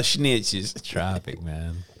movies about snitches. Traffic,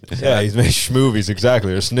 man. Yeah, he's made schmovies,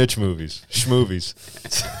 exactly. Or snitch movies. Schmovies.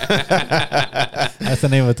 That's the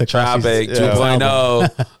name of the Tropic Yeah. 2.0.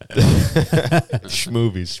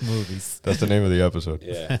 Schmovies. movies. That's the name of the episode.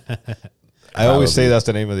 Yeah. I always Probably. say that's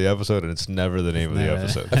the name of the episode, and it's never the name of the never.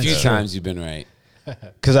 episode. A few times you've been right.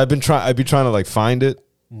 Because I'd be trying to like find it,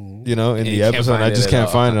 you know, in And the you can't episode. And find I just it at can't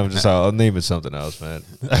all. find it. I'm just I'll name it something else, man.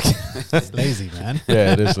 It's lazy, man.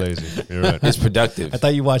 Yeah, it is lazy. You're right. It's productive. I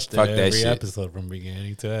thought you watched Fuck that every shit. episode from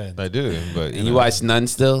beginning to end. I do, but And you watch None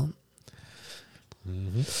still?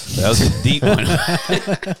 That was a deep one.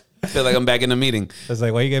 I feel like I'm back in the meeting. It's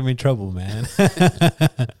like, why you get me in trouble, man?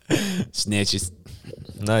 Snitches.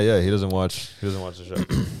 Not yet. He doesn't watch the show.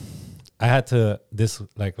 I had to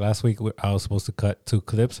like last week I was supposed to cut 2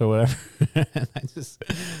 clips or whatever, and I just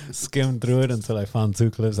skimmed through it until I found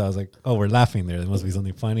 2 clips. I was like, oh, we're laughing there. There must be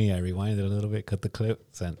something funny. I rewinded a little bit, cut the clip,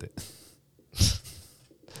 sent it.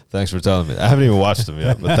 Thanks for telling me. I haven't even watched them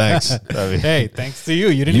yet, but thanks. I mean, Hey, thanks to you.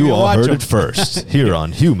 You didn't you even all watch heard them. it first here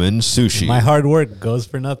on Human Sushi. My hard work goes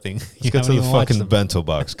for nothing. Let's get to the fucking bento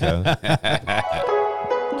box, Kev.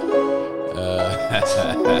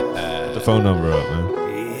 The phone number up, man.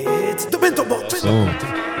 It's the bento box. Boom.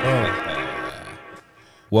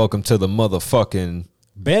 Welcome to the motherfucking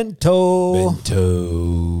Bento.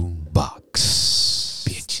 box.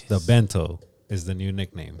 The Bento is the new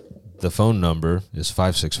nickname. The phone number is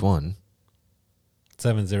 561.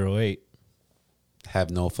 708. Have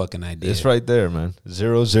no fucking idea. It's right there, man.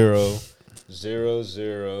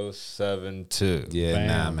 000072. Yeah, Bam.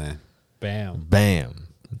 nah, man. Bam. Bam.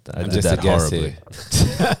 I I'm did just that a guest horribly. here.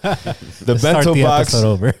 The Start bento the box episode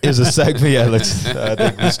over. is a segment. Yeah, I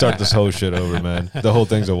think we start this whole shit over, man. The whole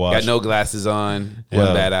thing's a wash. Got no glasses on, Yeah.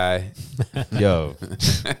 one bad eye. Yo,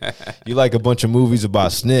 you like a bunch of movies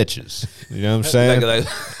about snitches. You know what I'm saying? Like,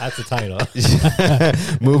 That's the title.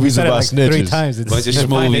 Movies Said it about like snitches. 3 times. It's Bunch of you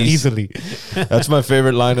find it schmoolies. easily. That's my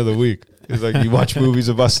favorite line of the week. It's like, you watch movies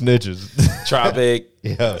about snitches. Tropic.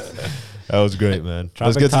 Yeah. That was great, man.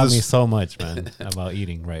 Tropic taught me so much, man, about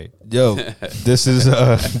eating right. Yo, this is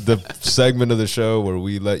the segment of the show where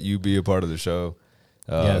we let you be a part of the show.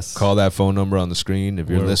 Yes. Call that phone number on the screen. If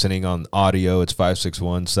you're We're- listening on audio, it's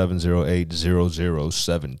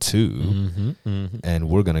 561-708-0072. And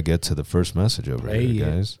we're going to get to the first message over Hey, here,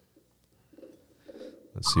 yeah. guys.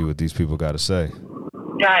 Let's see what these people got to say.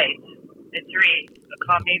 Guys, it's Reed, the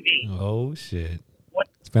Coffee V. Oh, shit. What?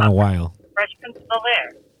 It's been a while. Fresh Prince of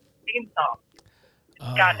Bel-Air. Theme song.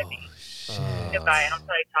 It's gotta be. Goodbye. I don't feel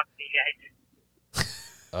like talking to you guys.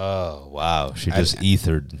 Oh, wow. She just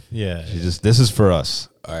ethered. Yeah. This is for us.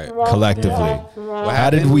 All right. Collectively. How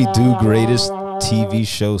did we do greatest TV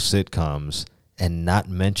show sitcoms and not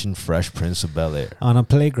mention Fresh Prince of Bel-Air? On a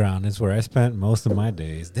playground is where I spent most of my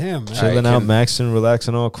days. Damn, man. Chilling All right, out, Kim. maxing,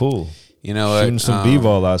 relaxing, all cool. You know what? Shooting some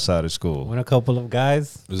b-ball outside of school. When a couple of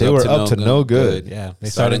guys, was They were up to no good. yeah, they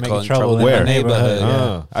Started started making causing trouble in Where? the neighborhood.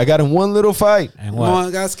 Yeah. I got in one little fight. And Mom, what?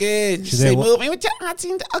 I got scared. She said, said, "What?" move me with your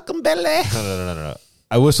auntie to Uckambele. No.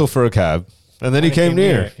 I whistled for a cab, and then he came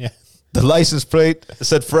near. Yeah. The license plate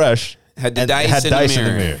said fresh. Had the and dice, had in, dice the in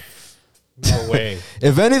the mirror. mirror. No way.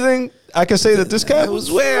 If anything, I can say that this cab It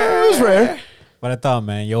was rare. It was rare. But I thought,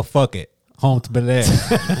 man, yo, fuck it. Home to Bel-Air.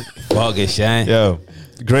 Fuck it, Shine. Yo,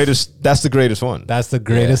 greatest. That's the greatest one. That's the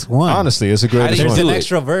greatest one. Honestly, it's the greatest do you There's one. an it?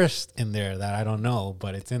 extra verse in there that I don't know,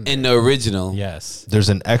 but it's in there. In the original. Yes. There's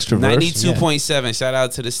an extra verse. 92.7. Shout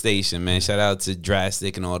out to the station, man. Shout out to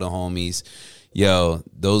Drastic and all the homies. Yo,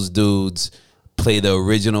 those dudes play the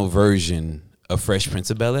original version a Fresh Prince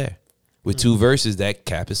of Bel-Air with 2 verses that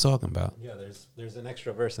Cap is talking about. Yeah, there's an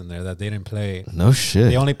extra verse in there that they didn't play. No shit.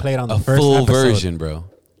 They only played on the A first full episode. version, bro.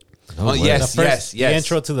 No Oh, way. yes, The first, yes. The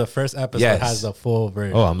intro to the first episode Yes. has the full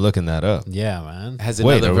version. Oh, I'm looking that up. Yeah, man. Has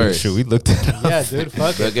Wait, another are we, verse. should we look that up? Yeah, dude.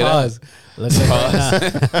 Fuck Look it. it up. Pause. Let's look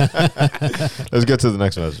Let's get to the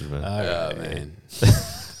next message, man. Oh, man.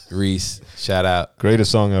 Reese, shout out. Greatest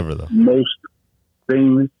song ever, though. Most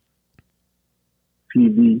famous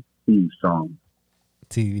TV theme song.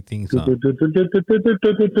 TV theme song.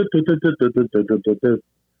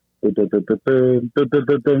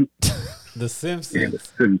 The Simpsons.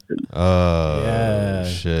 Simpsons. Oh, Yeah.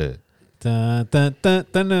 shit. Dun, dun, dun,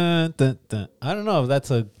 dun, dun, dun, dun. I don't know if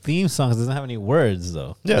that's a theme song. 'Cause it doesn't have any words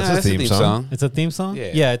though. Yeah, Nah, it's a that's theme song. It's a theme song.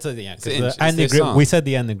 Yeah. it's a yeah. 'Cause It's the Andy their song. we said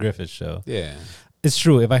the Andy Griffith Show. Yeah. It's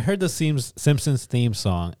true. If I heard the Simpsons theme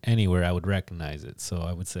song anywhere, I would recognize it. So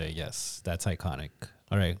I would say yes, that's iconic.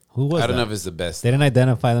 All right, who was I don't that? know if it's the best. They didn't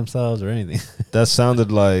identify themselves or anything. That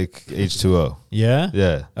sounded like H2O. Yeah.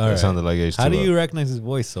 Yeah, All that right. sounded like H2O. How do you recognize his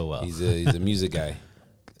voice so well? He's a music guy.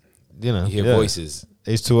 You know, You hear yeah. voices.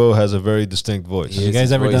 H2O has a very distinct voice. Have you Yes, guys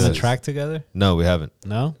his ever done a voices. track together? No, we haven't.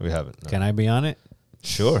 No. We haven't. No. Can I be on it?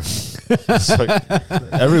 Sure. It's like,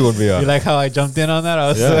 everyone be on. You like how I jumped in on that? I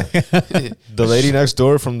was Yeah. like, The lady next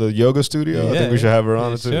door from the yoga studio. I Yeah, think we should have her on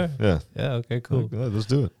yeah, it too. sure. Yeah. yeah. Okay. Cool. Yeah, let's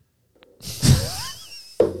do it.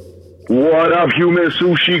 What up, Human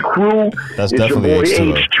Sushi Crew? That's it's your definitely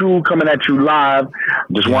boy H2O. H2 coming at you live.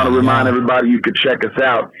 Just want to remind everybody you can check us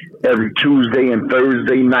out every Tuesday and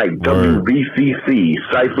Thursday night. Word. WBCC,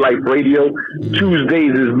 Cypher Life Radio.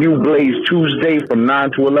 Tuesdays is New Blaze Tuesday from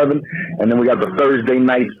 9 to 11. And then we got the Thursday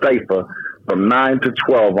night Cypher from 9 to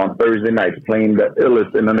 12 on Thursday nights, playing the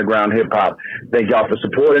illest in underground hip-hop. Thank y'all for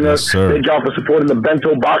supporting Yes, us. sir. Thank y'all for supporting the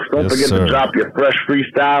Bento Box. Don't Yes, forget sir. to drop your fresh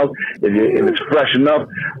freestyles. If it's fresh enough,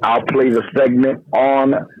 I'll play the segment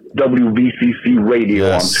on WVCC Radio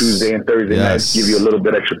Yes. on Tuesday and Thursday Yes. nights. Give you a little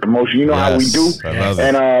bit extra promotion. You know how we Yes. do. I love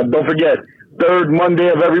it. And don't forget, third Monday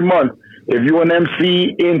of every month, if you're an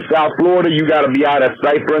MC in South Florida, you got to be out at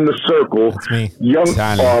Cypher in the Circle. That's me. Young,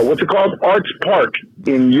 Tiny. what's it called? Arts Park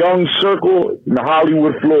in Young Circle in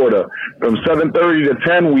Hollywood, Florida. From 7:30 to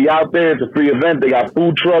 10, we out there. It's a free event. They got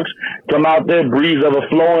food trucks. Come out there. Breeze Ever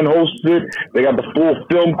Flowing hosts it. They got the full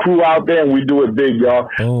film crew out there, and we do it big, y'all.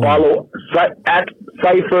 Boom. Follow at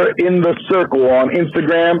Cypher in the Circle on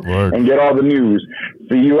Instagram Word. and get all the news.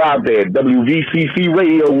 See you out there. WVCC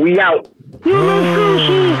Radio, we out.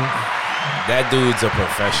 That dude's a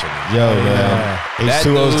professional. Yo, man. That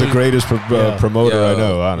H2O is the dude- greatest promoter Yo, I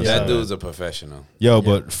know, honestly. That dude's a professional. Yo,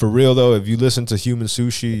 but for real though, if you listen to Human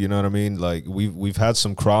Sushi, you know what I mean? Like we've had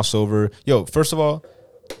some crossover. Yo, first of all,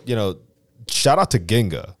 you know, shout out to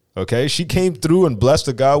Ginga. Okay, she came through and blessed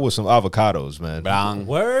the God with some avocados, man. Bang.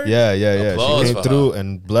 Word. Yeah. Applause She came for through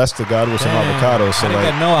and blessed the God with some Damn. avocados. So I didn't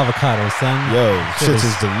like, get no avocado, son. yo, Shit shit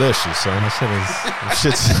is delicious, son. That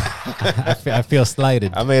Shit's. I feel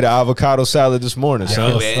slighted. I made an avocado salad this morning, I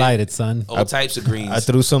son. feel man. slighted, son. All types of greens. I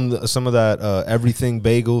threw some of that everything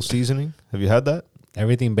bagel seasoning. Have you had that?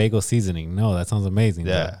 Everything bagel seasoning. No, that sounds amazing.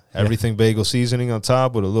 Yeah, everything bagel seasoning on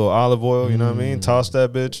top with a little olive oil. You know what I mean? Toss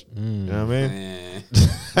that bitch. You know what I mean? Eh.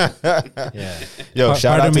 Yeah. Yo,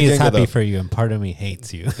 shout part out of to me is Ginga happy though. for you, and part of me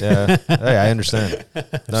hates you. Yeah, hey, I understand. No,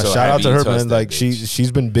 So shout out happy to you her, tossed man. that Like bitch.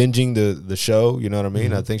 she's been binging the show. You know what I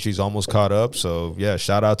mean? I think she's almost caught up. So yeah,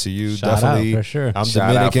 shout out to you. Shout out, Definitely, for sure. I'm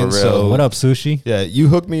Shout out Dominican, for real. so What up, sushi? Yeah, you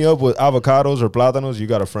hook me up with avocados or plátanos, you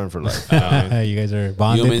got a friend for life. You know what I mean? You guys are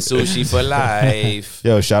bonded. Human sushi for life.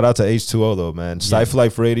 Yo, shout out to H2O though, man. Cypher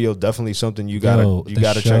Life Radio, definitely something you gotta Yo, you the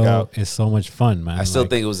gotta check show out. It's so much fun, man. I still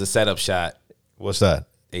Like, think it was a setup shot. What's that?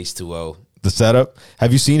 H2O. The setup.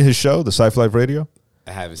 Have you seen his show, the Cypher Life Radio?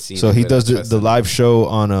 I haven't seen. So it, he but does I the trust him. live show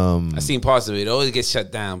on I seen parts of it. It always gets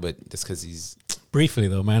shut down, but that's because he's. briefly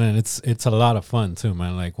though, man, and it's a lot of fun too,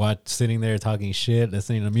 man. Like sitting there talking shit,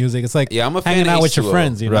 listening to music. It's like Yeah, I'm a fan hanging of out with your H2O.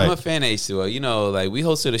 friends. You know, Right. I'm a fan of H2O. You know, like we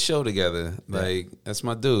hosted a show together. Like that's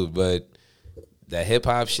my dude. But that hip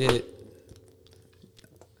hop shit,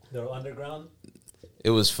 they're underground. it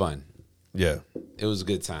was fun. Yeah. It was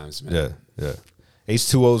good times, man. Yeah.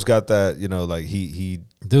 H2O's got that, you know, like he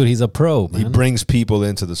Dude, he's a pro, man. he brings people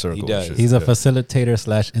into the circle. He and does. shit. He's a Yeah.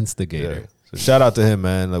 facilitator / instigator. Yeah. So shout out to him,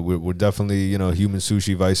 man. Like we're definitely, you know, Human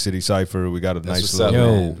Sushi, Vice City Cypher. We got a nice what's little,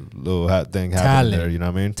 up, man. little hat thing happening Talent. there. You know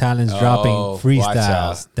what I mean? Talent's Oh, dropping watch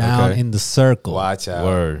freestyles out. down Okay. in the circle. Watch out.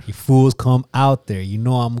 Word. You fools come out there. You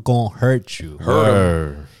know I'm gonna hurt you. Hurt 'em.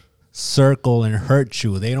 Word. Circle and hurt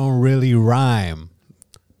you. They don't really rhyme.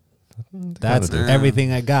 That's kinda do.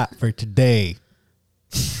 everything I got for today.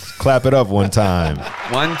 Clap it up one time.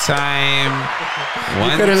 One time.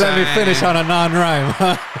 One Couldn't let me time. finish on a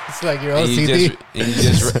non-rhyme. It's like your And OCD. you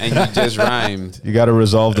just rhymed. You got to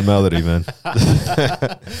resolve the melody, man.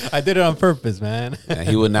 I did it on purpose, man. Yeah,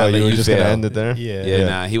 he will not Oh, let you were you just fail. gonna end it there? Yeah. Yeah,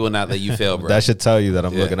 nah, he will not let you fail, bro. That should tell you that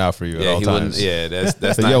I'm Yeah. looking out for you at Yeah, all he wouldn't. times. Yeah, that's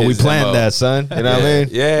But not yo, we his planned MO. that, son. You know what I mean?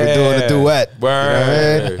 Yeah. We're doing a duet.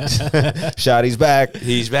 Word. You know what I mean? Shotty's back.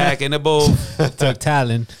 He's back in the booth. It took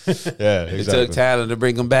talent. Yeah, It exactly. took talent to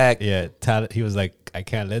bring him back. Yeah, talent. He was like, I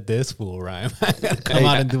can't let this fool rhyme. I gotta come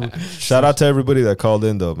out and do Shout out to everybody that called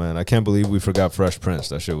in, though, man. I can't believe we forgot Fresh Prince.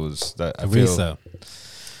 That shit was that. I feel, Risa.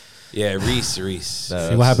 Yeah, Reese. See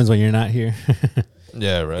what happens when you're not here.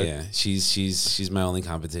 Yeah, right. Yeah, she's my only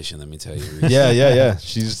competition. Let me tell you. Reese. Yeah.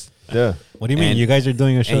 She's What do you mean? And- you guys are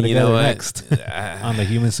doing a show and you together know what? next on the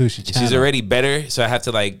Human Sushi channel. She's already better, so I have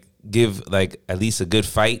to like give like at least a good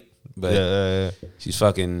fight. But yeah. she's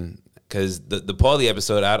fucking. Because the Paulie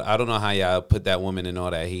episode, I don't know how y'all put that woman in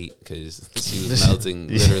all that heat because she was melting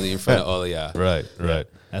literally in front of all of y'all. Right.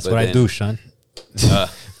 That's But what I then- do, Sean.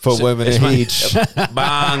 Put women it's in my- heat.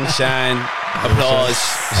 Bang, shine, applause.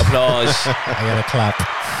 I gotta clap.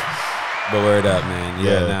 But word up, man.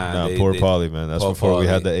 Yeah, nah. Poor Paulie, man. That's poor before we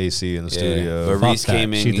had Pauly. the AC in the Yeah. studio. But Fuck Reese that.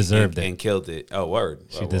 came in. She deserved and, it. and killed it. Oh, word.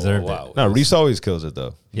 She deserved it. No, Reese always kills it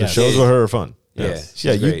though. Yeah. The shows Yeah. with her are fun. Yeah, Yeah,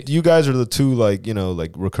 she's great. you guys are the two like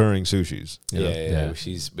recurring sushis. you know? Yeah.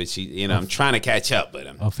 She I'm trying to catch up, but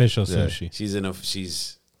Official Yeah.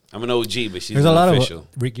 sushi. I'm an OG, but she's There's a lot official.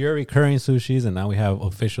 of you're recurring sushis, and now we have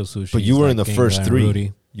official sushi. But you were in the first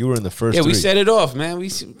three. You were in the first Yeah, three. we set it off, man. We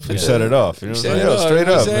set it off. You know what I'm saying? Yo, straight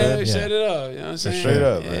up, man. We set it off. You know what I'm saying? Straight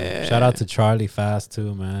up, man. Shout out to Charlie Fast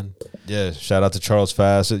too, man. Yeah, shout out to Charles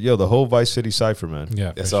Fast. Yo, the whole Vice City Cypher, man.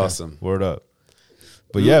 Yeah, That's for sure. awesome. Word up.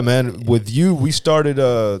 But yeah, man, with you, we started.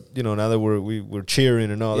 Now that we're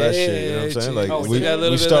cheering and all that shit. You know what I'm saying? Like Oh, we got a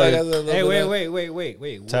little bit. started. Hey,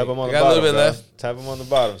 wait. Tap him on the got a bottom. little bit guy. left. Tap him on the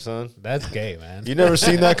bottom, son. That's gay, man. You never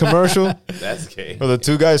seen that commercial? That's gay. Where the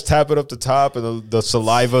two guys tap it up the top and the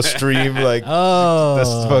saliva stream like Oh, that's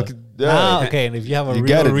fucking. Yeah. Ah, okay. And if you have a You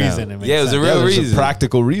get real it now. reason, it makes Yeah, it was a sense. real there's reason. a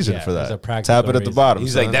practical reason Yeah, for there's that. a practical Tap it at the reason. bottom.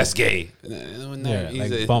 He's son. like, that's gay. Yeah, He's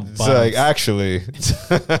like a- bump It's bottoms. like actually,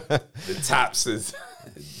 the tops is.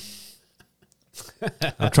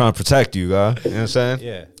 I'm trying to protect you, guy. You know what I'm saying?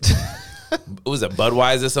 Yeah. It was a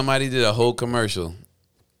Budweiser. Somebody did a whole commercial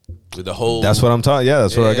with the whole. That's what I'm talking. Yeah,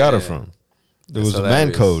 that's where I got it Yeah. from. It That's was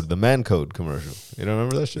hilarious. the man code commercial. You don't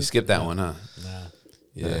remember that You shit? skipped that one, huh? Nah.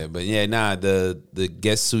 Yeah, but yeah, nah. The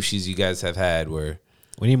guest sushis you guys have had were.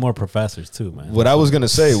 We need more professors too, man. What I was gonna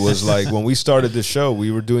say was like when we started this show,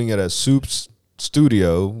 we were doing it at Soup's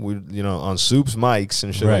studio. We on Soup's mics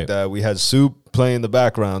and shit Right. like that. We had Soup play in the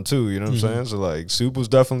background too. You know what I'm saying? So like Soup was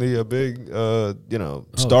definitely a big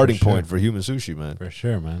starting for sure. point for Human Sushi, man. For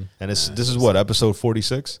sure, man. And this is what, episode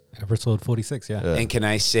 46? Episode 46, yeah. Yeah. And can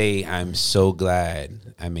I say I'm so glad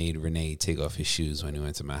I made Renee take off his shoes when he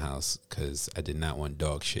went to my house because I did not want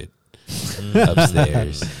dog shit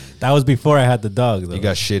upstairs. That was before I had the dog, though. You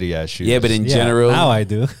got shitty ass shoes. Yeah, but in Yeah, general, now I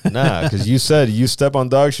do. Nah, because you said you step on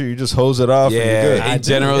dog shit, you just hose it off and you're yeah, good. I in do,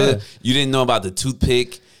 general, yeah. you didn't know about the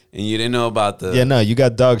toothpick and you didn't know about the. Yeah, no, you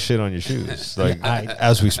got dog shit on your shoes. Like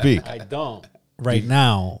as we speak. I don't. Right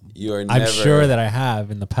now, You are I'm never- sure that I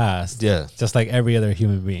have in the past. Yeah. Just like every other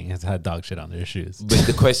human being has had dog shit on their shoes. But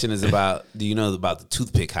the question is about: do you know about the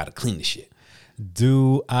toothpick? How to clean the shit?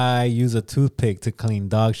 Do I use a toothpick to clean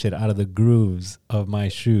dog shit out of the grooves of my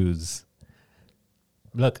shoes?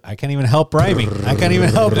 Look, I can't even help rhyming.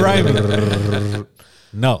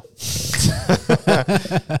 No.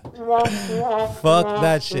 Fuck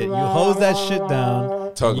that shit. You hose that shit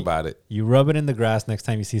down. Talk about it. You rub it in the grass next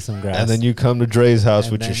time you see some grass. And then you come to Dre's house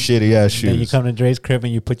And with your then- shitty ass shoes. Then you come to Dre's crib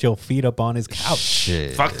and you put your feet up on his couch.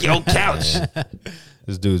 Shit. Fuck your couch.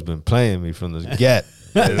 This dude's been playing me from the get.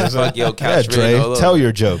 Fuck your Yeah, couch. Dre, written all tell over.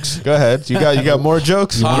 your jokes. Go ahead. You got more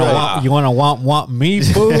jokes? You wanna Dre. want, you wanna want me,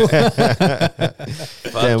 fool?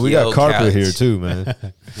 Fuck Damn, we your got carpet couch. here too, man.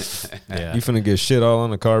 Yeah. You finna get shit all on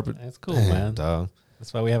the carpet. That's cool, man. Dog.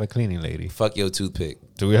 That's why we have a cleaning lady. Fuck your toothpick.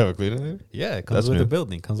 Do we have a cleaner there? Yeah, it comes That's with new. the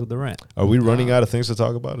building, comes with the rent. Are we running out of things to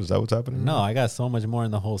talk about? Is that what's happening? No, I got so much more in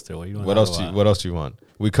the holster. What are you doing? What else do you want?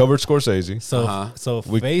 We covered Scorsese. So so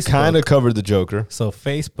We Facebook kind of covered the Joker. So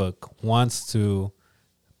Facebook wants to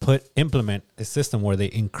implement a system where they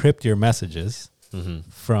encrypt your messages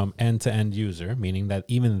from end to end user, meaning that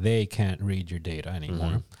even they can't read your data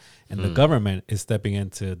anymore. And the government is stepping in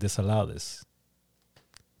to disallow this.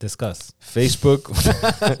 Discuss. Facebook.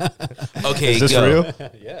 Okay, Is this go. real?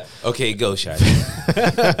 Yeah. Okay, go, Shaq.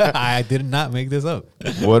 I did not make this up.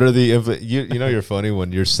 What are the you know you're funny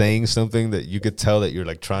when you're saying something that you could tell that you're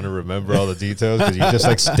like trying to remember all the details because you just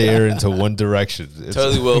like stare into one direction. It's,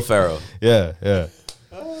 Totally Will Ferrell. Yeah, yeah.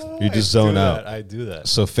 You just zone out. I do that.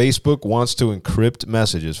 So Facebook wants to encrypt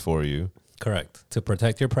messages for you, Correct. To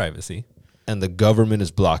protect your privacy. and the government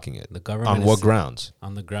is blocking it. The government on what is- grounds?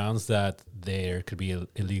 On the grounds that there could be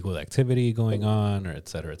illegal activity going on, or et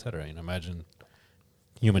cetera, et cetera. You know, imagine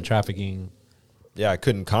human trafficking. Yeah, I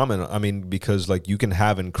couldn't comment. I mean, because like you can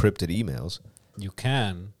have encrypted emails. You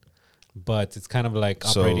can, but it's kind of like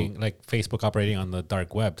So- operating, like Facebook operating on the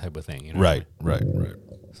dark web type of thing. You know? Right.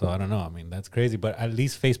 So I don't know. I mean, that's crazy, but at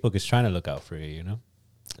least Facebook is trying to look out for you, you know?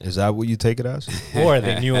 Is that what you take it as? Or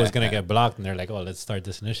they knew it was going to get blocked, and they're like, oh, let's start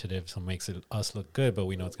this initiative so it makes us look good, but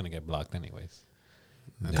we know it's going to get blocked anyways.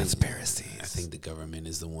 Conspiracies. I think the government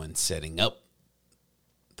is the one setting up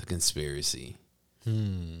the conspiracy.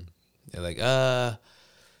 They're like,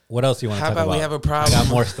 What else you want to how talk about about? we have a I problem? got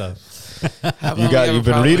more stuff. How about You we got- have a you've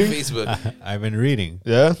been problem with reading? Facebook. I've been reading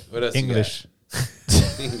Yeah. What else you English.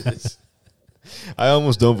 got? English. I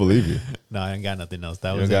almost don't believe you. No, I ain't got nothing else.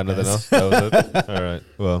 That You was don't got it, nothing guys. else? That was it? All right.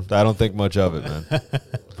 Well, I don't think much of it, man.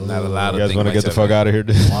 I'm not allowed You to guys think want to much get the of fuck it. out of here?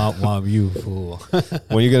 Womp you fool.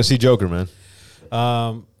 When you going to see Joker, man?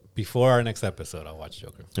 Before our next episode, I'll watch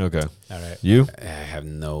Joker. Okay. All right. You? I have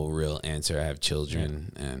no real answer. I have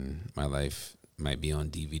children, and my life might be on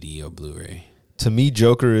DVD or Blu-ray. To me,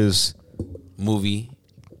 Joker is... Movie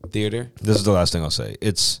theater. This is the last thing I'll say.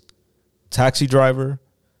 It's Taxi Driver,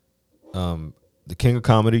 The King of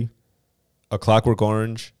Comedy, A Clockwork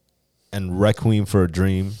Orange, and Requiem for a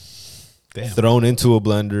Dream Damn. thrown into a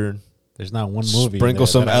blender. There's not one movie. in Sprinkle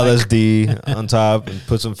there some that I like. LSD on top and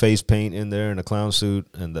put some face paint in there and a clown suit,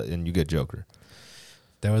 and you get Joker.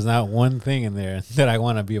 There was not one thing in there that I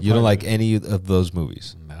want to be a part You don't of. like any of those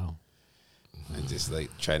movies. No. I just like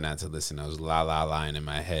try not to listen. I was la la line in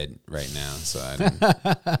my head right now. So I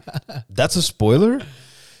didn't. That's a spoiler?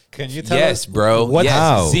 Can you tell Yes, us bro. What? Yes,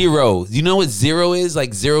 How? 0. You know what 0 is?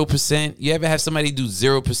 Like 0%. You ever have somebody do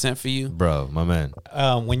 0% for you? Bro, my man.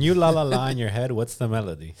 when you la la la in your head, what's the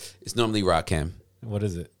melody? It's normally rock cam. What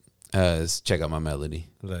is it? Check out my melody.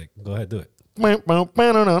 Like, go ahead, do it. Oh, that's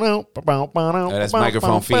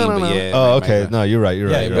microphone fiend, but yeah. Oh, like okay. micro- No, you're right. You're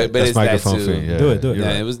Yeah, right. You're but right. it's That's that microphone too. fiend. Yeah, Do it, do it. you're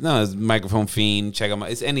Yeah, right. it's microphone fiend. Check out my.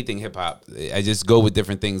 It's anything hip hop. I just go with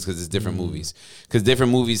different things because it's different movies. Because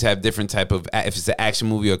different movies have different type of. If it's an action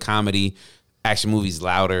movie or comedy, action movies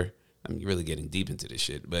louder. I'm really getting deep into this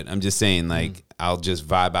shit, but I'm just saying like I'll just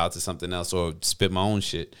vibe out to something else or spit my own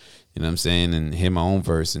shit. You know what I'm saying, and hear my own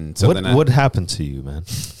verse and something. What happened to you, man?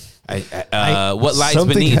 What lies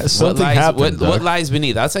something beneath? ha- something what lies, happened, what dog. lies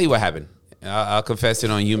beneath? I'll tell you what happened. I'll confess it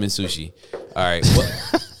on Human Sushi. All right.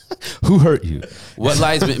 Who hurt you? What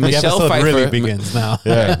lies beneath? The Michelle episode Pfeiffer. really begins now.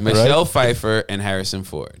 Yeah, Michelle Pfeiffer and Harrison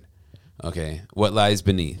Ford. Okay. What lies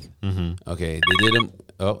beneath? Okay. They did them.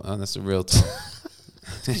 Oh, that's a real talk.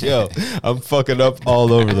 Yo, I'm fucking up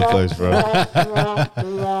all over the place, bro.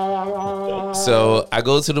 So I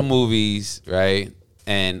go to the movies, right?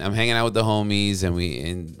 And I'm hanging out with the homies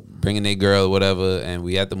and bringing their girl or whatever, and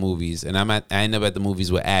we at the movies. And I end up at the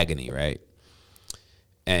movies with Agony, right?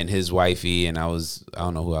 And his wifey, and I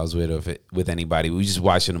don't know who I was with or if with anybody. We were just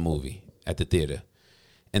watching a movie at the theater.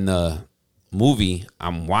 In the movie,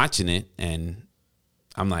 I'm watching it and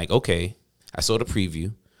I'm like, okay, I saw the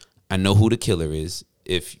preview. I know who the killer is.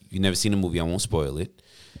 If you've never seen the movie, I won't spoil it.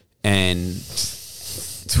 And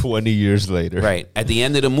 20 years later. right at the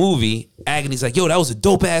end of the movie, Agony's like, yo, that was a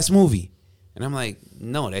dope ass movie. And I'm like,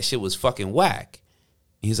 no, that shit was fucking whack.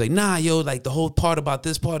 And he's like, nah, yo, like the whole part about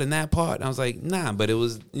this part and that part. And I was like, nah, but it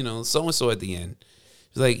was, so-and-so at the end.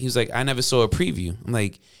 He was like, I never saw a preview. I'm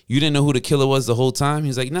like, you didn't know who the killer was the whole time? He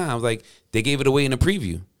was like, nah. I was like, they gave it away in a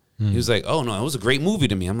preview. He was like, oh, no, it was a great movie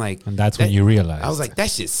to me. I'm like. And that's when you realized. I was like,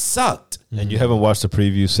 that shit sucked. And you haven't watched the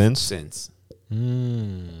preview since?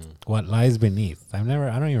 What lies beneath? I don't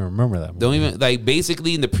even remember that movie. Don't even, like,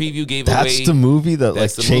 basically in the preview gave That's away. the movie that like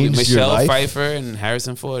That's the movie. changed your Michelle life? Pfeiffer and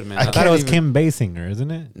Harrison Ford, man. I thought can't it was even- Kim Basinger,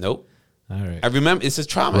 isn't it? Nope. All right. I remember it's a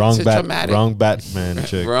trauma. Wrong, It's a traumatic. wrong Batman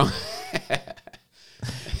chick. Wrong.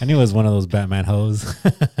 I knew it was one of those Batman hoes.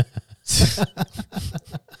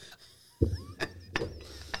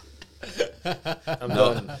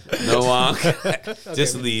 No wonk.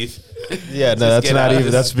 Just leave. Yeah, no, Just that's get not out. even.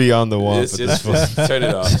 Just- That's beyond the wall. Just turn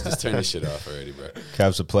it off. Just turn this shit off already, bro.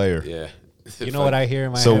 Cap's a player. Yeah. You know what I hear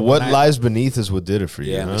in my So head? what when lies beneath is what did it for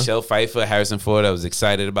you? Yeah, huh? Michelle Pfeiffer, Harrison Ford. I was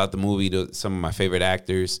excited about the movie. Some of my favorite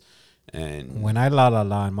actors. And When I la la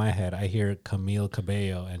la in my head, I hear Camille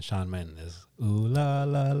Cabello and Shawn Mendes. Ooh la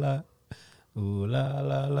la la, ooh la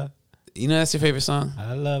la la. you know that's your favorite song?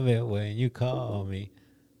 I love it when you call me.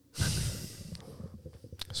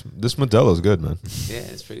 This Modelo's good, man. Yeah,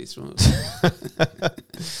 it's pretty smooth.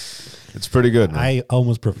 It's pretty good, man. I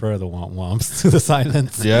almost prefer the womp womps to the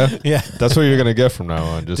silence. Yeah? Yeah. That's what you're going to get from now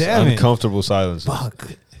on. Just Damn it. uncomfortable silence.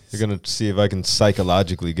 Fuck. You're going to see if I can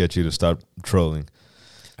psychologically get you to stop trolling.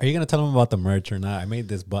 Are you gonna tell them about the merch or not? I made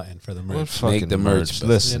this button for the merch. Fucking the merch, but-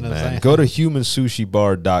 Listen, You know what I'm man. saying? Go to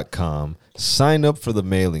humansushibar.com. Sign up for the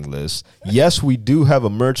mailing list. Yes, we do have a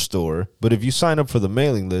merch store, but if you sign up for the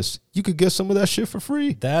mailing list, you could get some of that shit for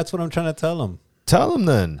free. That's what I'm trying to tell them. Tell them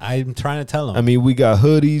then. I'm trying to tell them. I mean, we got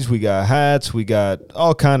hoodies, we got hats, we got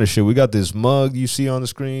all kind of shit. We got this mug you see on the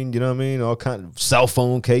screen, you know what I mean? All kind of cell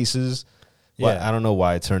phone cases. Why- Yeah. I don't know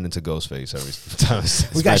why it turned into Ghostface every time.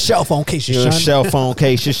 we got cell phone cases, You know, son. cell phone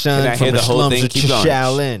cases, son, Can I from hear the the whole slums thing? of Keep going.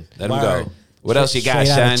 Shaolin. Let him Word. go. What else you got, Straight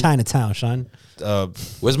out of Sean? Chinatown, son.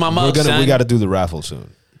 Where's my We mug, son? got to do the raffle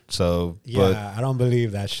soon. So, Yeah, I don't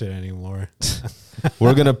believe that shit anymore. but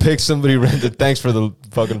we're gonna pick somebody random. Thanks for the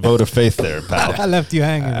fucking vote of faith there, pal. I left you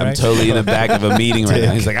hanging, I'm right? totally in the back of a meeting right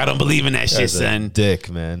now. He's like, I don't believe in that shit, That's a son. dick,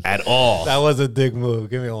 man. At all. That was a dick move.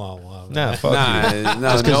 Give me one. Nah, fuck Nah, you. no,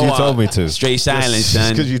 Just because no, you told me to. Straight silence, Just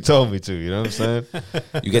son. because you told me to. You know what I'm saying?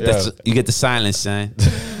 You get you get the silence, son.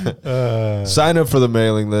 Sign up for the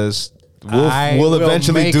mailing list. We'll I we'll will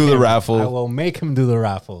eventually make do the him. I raffle. will make him do the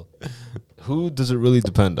raffle. Who does it really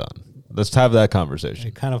depend on? Let's have that conversation.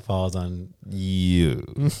 It kind of falls on. You,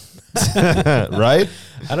 right?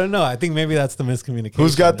 I don't know. I think maybe that's the miscommunication.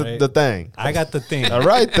 Who's got right? the thing? I got the thing. All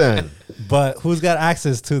right then. But who's got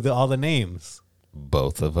access to all the names?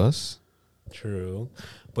 Both of us. True.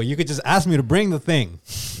 But you could just ask me to bring the thing.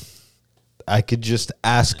 I could just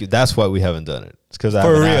ask you. That's why we haven't done it. It's because I For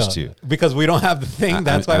haven't real. asked you. Because we don't have the thing.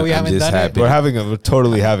 That's why we I'm haven't just done happy. We're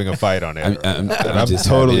totally having a fight on it. I'm I'm just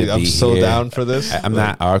totally. happy to I'm be so here. down for this. I'm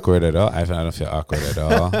not awkward at all. I don't feel awkward at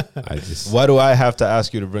all. I just, Why do I have to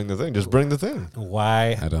ask you to bring the thing? Just bring the thing. it.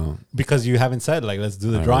 Why? I don't. Because you haven't said, like, let's do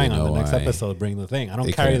the I don't drawing really on the know next why. episode. Bring the thing. I don't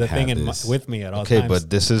They carry the couldn't thing have this. with me at all Okay, times. but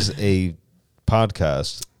this is a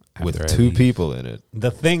podcast with After I 2 leave. people in it.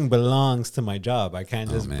 The thing belongs to my job. I can't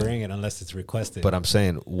just man. bring it unless it's requested. But I'm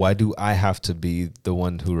saying, why do I have to be the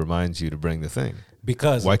one who reminds you to bring the thing?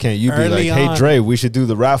 because Why can't you be early like, hey, on- Dre, we should do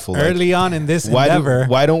the raffle? Like, Early on in this why endeavor,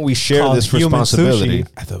 why don't we share called this Human responsibility? Sushi,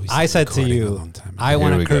 I thought we I said started to recording a you, long time ago. I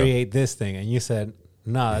want Here to we go. create this thing, and you said,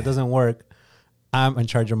 no, that doesn't work. I'm in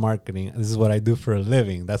charge of marketing. This is what I do for a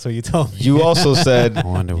living. That's what you told me. You also said, I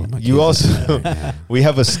wonder what my you kids are also, doing right now. we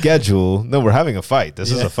have a schedule. No, we're having a fight.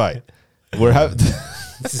 This is Yeah. a fight. We're having.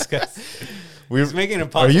 This guy- We're He's making it Are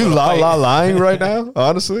impossible. you to fight. lying right now?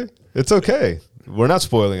 Honestly, it's okay. We're not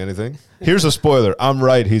spoiling anything. Here's a spoiler. I'm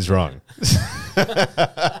right. He's wrong.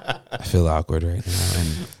 I feel awkward right now.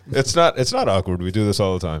 And It's not awkward. We do this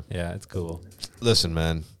all the time. Yeah, it's cool. Listen,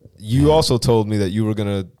 man. You also told me that you were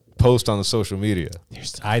gonna post on the social media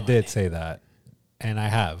I did say that, and I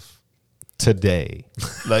have. today.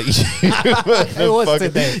 Like It was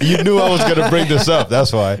today. You knew I was gonna bring this up.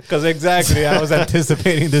 That's why. Because exactly, I was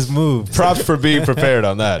anticipating this move. Props for being prepared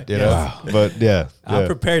on that. You know. Wow. But yeah, I'm yeah.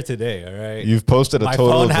 prepared today. All right. You've posted a My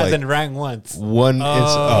total phone of hasn't like rang once. one.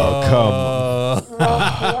 Oh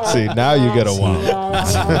come. See, now you get a one.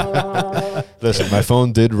 Listen, my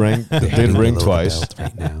phone did ring. It did hitting ring below the twice. belt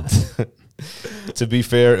right now. To be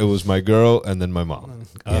fair, it was my girl and then my mom.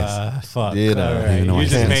 Fuck. You know, all right. you know, You I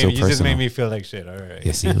just sound made so you just personal. made me feel like shit. All right.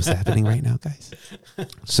 You see what's happening right now, guys?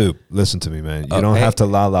 Soup, listen to me, man. You Oh, don't hey. have to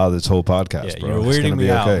la this whole podcast, Yeah, bro. you're It's weirding gonna me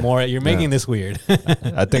be out okay. more. You're making Yeah. this weird.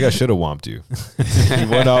 I think I should have womped you. You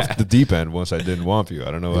went off the deep end once I didn't womp you.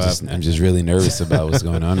 I don't know what happened. I'm just really nervous about what's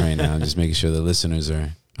going on right now. I'm just making sure the listeners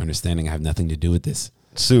are understanding I have nothing to do with this.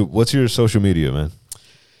 Soup, what's your social media, man?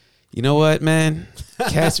 You know what, man?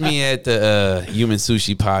 Catch me at the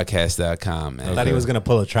humansushipodcast.com, man. I thought he was gonna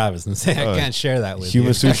pull a Travis and say, Oh. "I can't share that with Human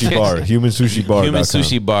you." Sushi Bar. HumanSushiBar.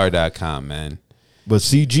 Humansushibar.com, man. But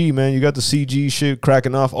CG, man, you got the CG shit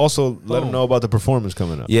cracking off. Also, let them know about the performance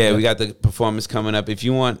coming up. Yeah, we got the performance coming up. If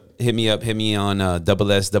you want, hit me up. Hit me on SSOOPA,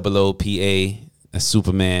 that's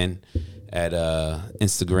Superman, at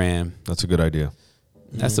Instagram. That's a good idea.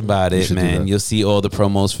 That's about You it, should do man. that. You'll see all the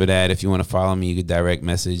promos for that. If you want to follow me, you can direct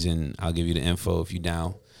message and I'll give you the info if you're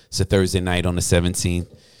down. It's a Thursday night on the 17th.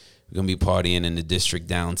 We're going to be partying in the district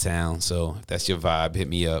downtown. So if that's your vibe, hit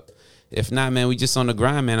me up. If not, man, we just on the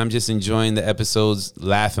grind, man. I'm just enjoying the episodes,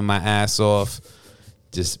 laughing my ass off,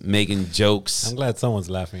 just making jokes. I'm glad someone's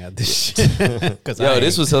laughing at this shit. Yo,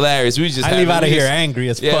 this was hilarious. We just I leave out of here angry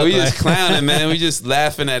as fuck. Yeah, we just like- clowning, man. We just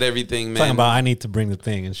laughing at everything, man. Talking about I need to bring the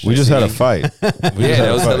thing and shit. We just had a fight. Yeah,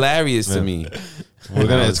 that was hilarious to me.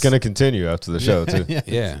 It's gonna continue after the show too.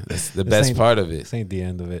 Yeah, that's the This best ain't- part of it. This ain't the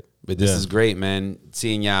end of it. But this Yeah. is great, man.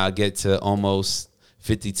 Seeing y'all get to almost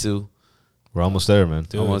 52. We're almost there, man.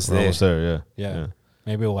 Almost We're there. almost there. Yeah. Yeah.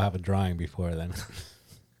 Maybe we'll have a drawing before then.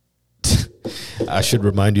 I should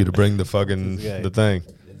remind you to bring the fucking the thing.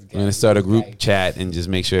 We're gonna start a group chat and just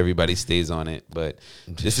make sure everybody stays on it. But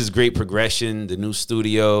this is great progression. The new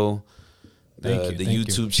studio, Thank the you.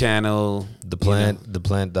 YouTube channel, The plant. The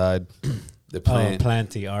plant died. the Oh, plant.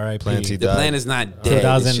 Planty, R.I.P. Planty The died. plant is not dead. It's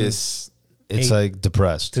 2000 just It's Eight. like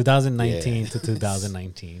depressed 2019 to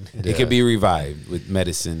 2019. it could be revived with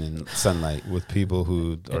medicine and sunlight. with people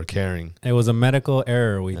who are caring. It was a medical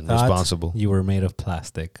error. We And thought responsible. you were made of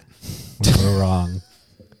plastic. We were wrong.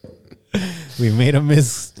 We made a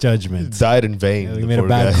misjudgment. Died in vain. Yeah, we the made a poor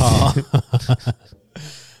bad guy. call.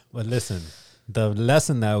 But listen, the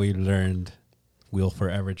lesson that we learned, we'll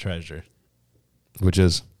forever treasure. Which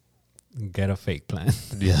is Get a fake plant.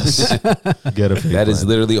 yes, get a fake That is plant.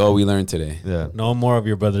 literally all we learned today. Yeah. No more of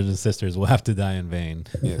your brothers and sisters will have to die in vain.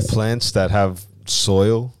 Yes, Plants that have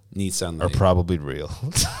soil need are sunlight. probably real,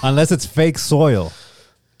 Unless it's fake soil.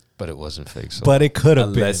 but it wasn't fake soil. But it could have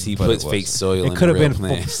been. Unless he but puts it fake wasn't. soil in It could the have real been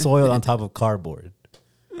plant. soil on top of cardboard.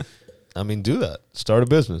 I mean, do that. Start a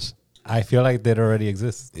business. I feel like that already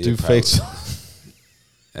exists. Yeah, Do probably. fake soil.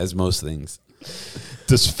 As most things.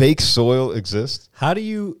 Does fake soil exist? How do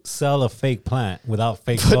you sell a fake plant without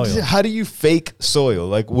fake But soil? how do you fake soil?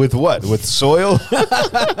 Like with what? With soil?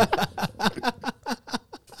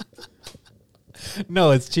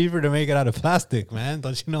 No, it's cheaper to make it out of plastic, man.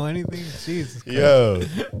 Don't you know anything? Jesus Christ. Yo,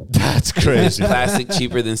 that's crazy. Plastic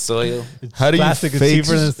cheaper than soil. How do you Plastic is fake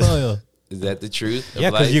cheaper than soil. Is that the truth? of Yeah,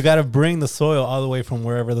 because life? you got to bring the soil all the way from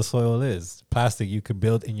wherever the soil is. Plastic you could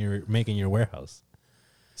build make in your warehouse.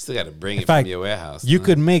 Still got to bring In it fact, from your warehouse. You huh?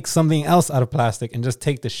 could make something else out of plastic and just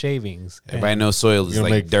take the shavings. Everybody knows soil is You're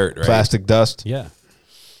gonna like make dirt, right? plastic dust. Yeah.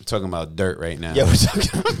 I'm talking about dirt right now. Yeah, we're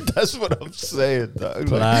talking. That's what I'm saying. Dog. Like,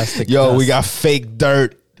 Plastic yo, we dust. got fake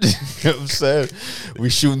dirt. You know what I'm saying? We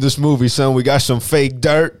shooting this movie, son. We got some fake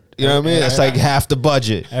dirt. You know what I mean? That's like half the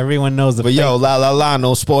budget. Everyone knows the But fake. yo, la,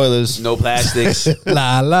 no spoilers. No plastics.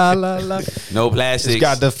 La, la, la, la. No plastics. It's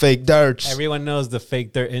got the fake dirt. Everyone knows the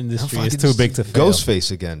fake dirt industry Fucking is too big to fail.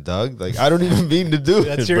 Ghostface again, Doug. Like I don't even mean to do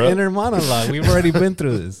That's it, your bro. inner monologue. We've already been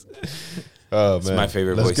through this. Oh man, my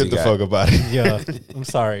favorite Let's voice get you the got. fuck about it. Yeah, I'm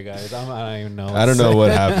sorry, guys. I don't even know. I don't know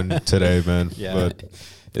what happened today, man. Yeah. But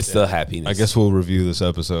It's still happiness. I guess we'll review this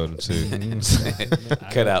episode and see.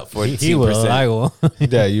 cut out 14%. He will. I will.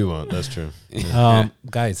 Yeah, you won't. That's true.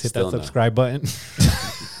 Guys, hit Still that no. subscribe button.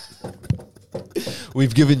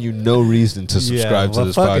 We've given you no reason to subscribe to well,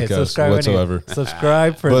 this fuck it. podcast Subscribe whatsoever. Anyway.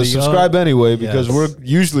 Subscribe for But the subscribe anyway because Yes. we're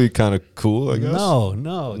usually kind of cool, I guess.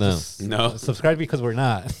 No. Just No. subscribe because we're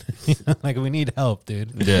not. Like we need help,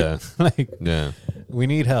 dude. Yeah. Like Yeah. we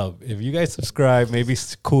need help. If you guys subscribe, maybe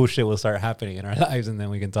cool shit will start happening in our lives, and then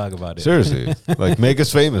we can talk about it. Seriously. Like, make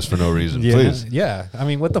us famous for no reason, Yeah, please. yeah. I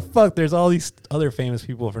mean, what the fuck? There's all these other famous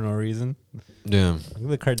people for no reason. Yeah.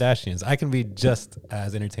 Look at the Kardashians. I can be just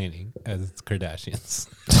as entertaining as Kardashians.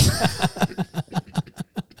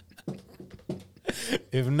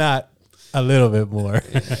 If not, a little bit more.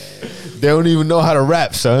 They don't even know how to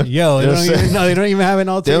rap, son. Yo, You know what I'm saying? they don't even have an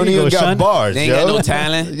alter They don't ego, even got son. bars, They ain't yo. got no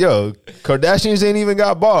talent. Yo, Kardashians ain't even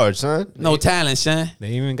got bars, son. No talent, son. They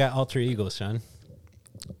even got alter egos, son.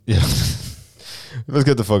 Yeah. Let's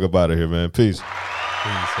get the fuck up out of here, man. Peace.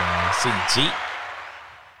 Please, See, cheat.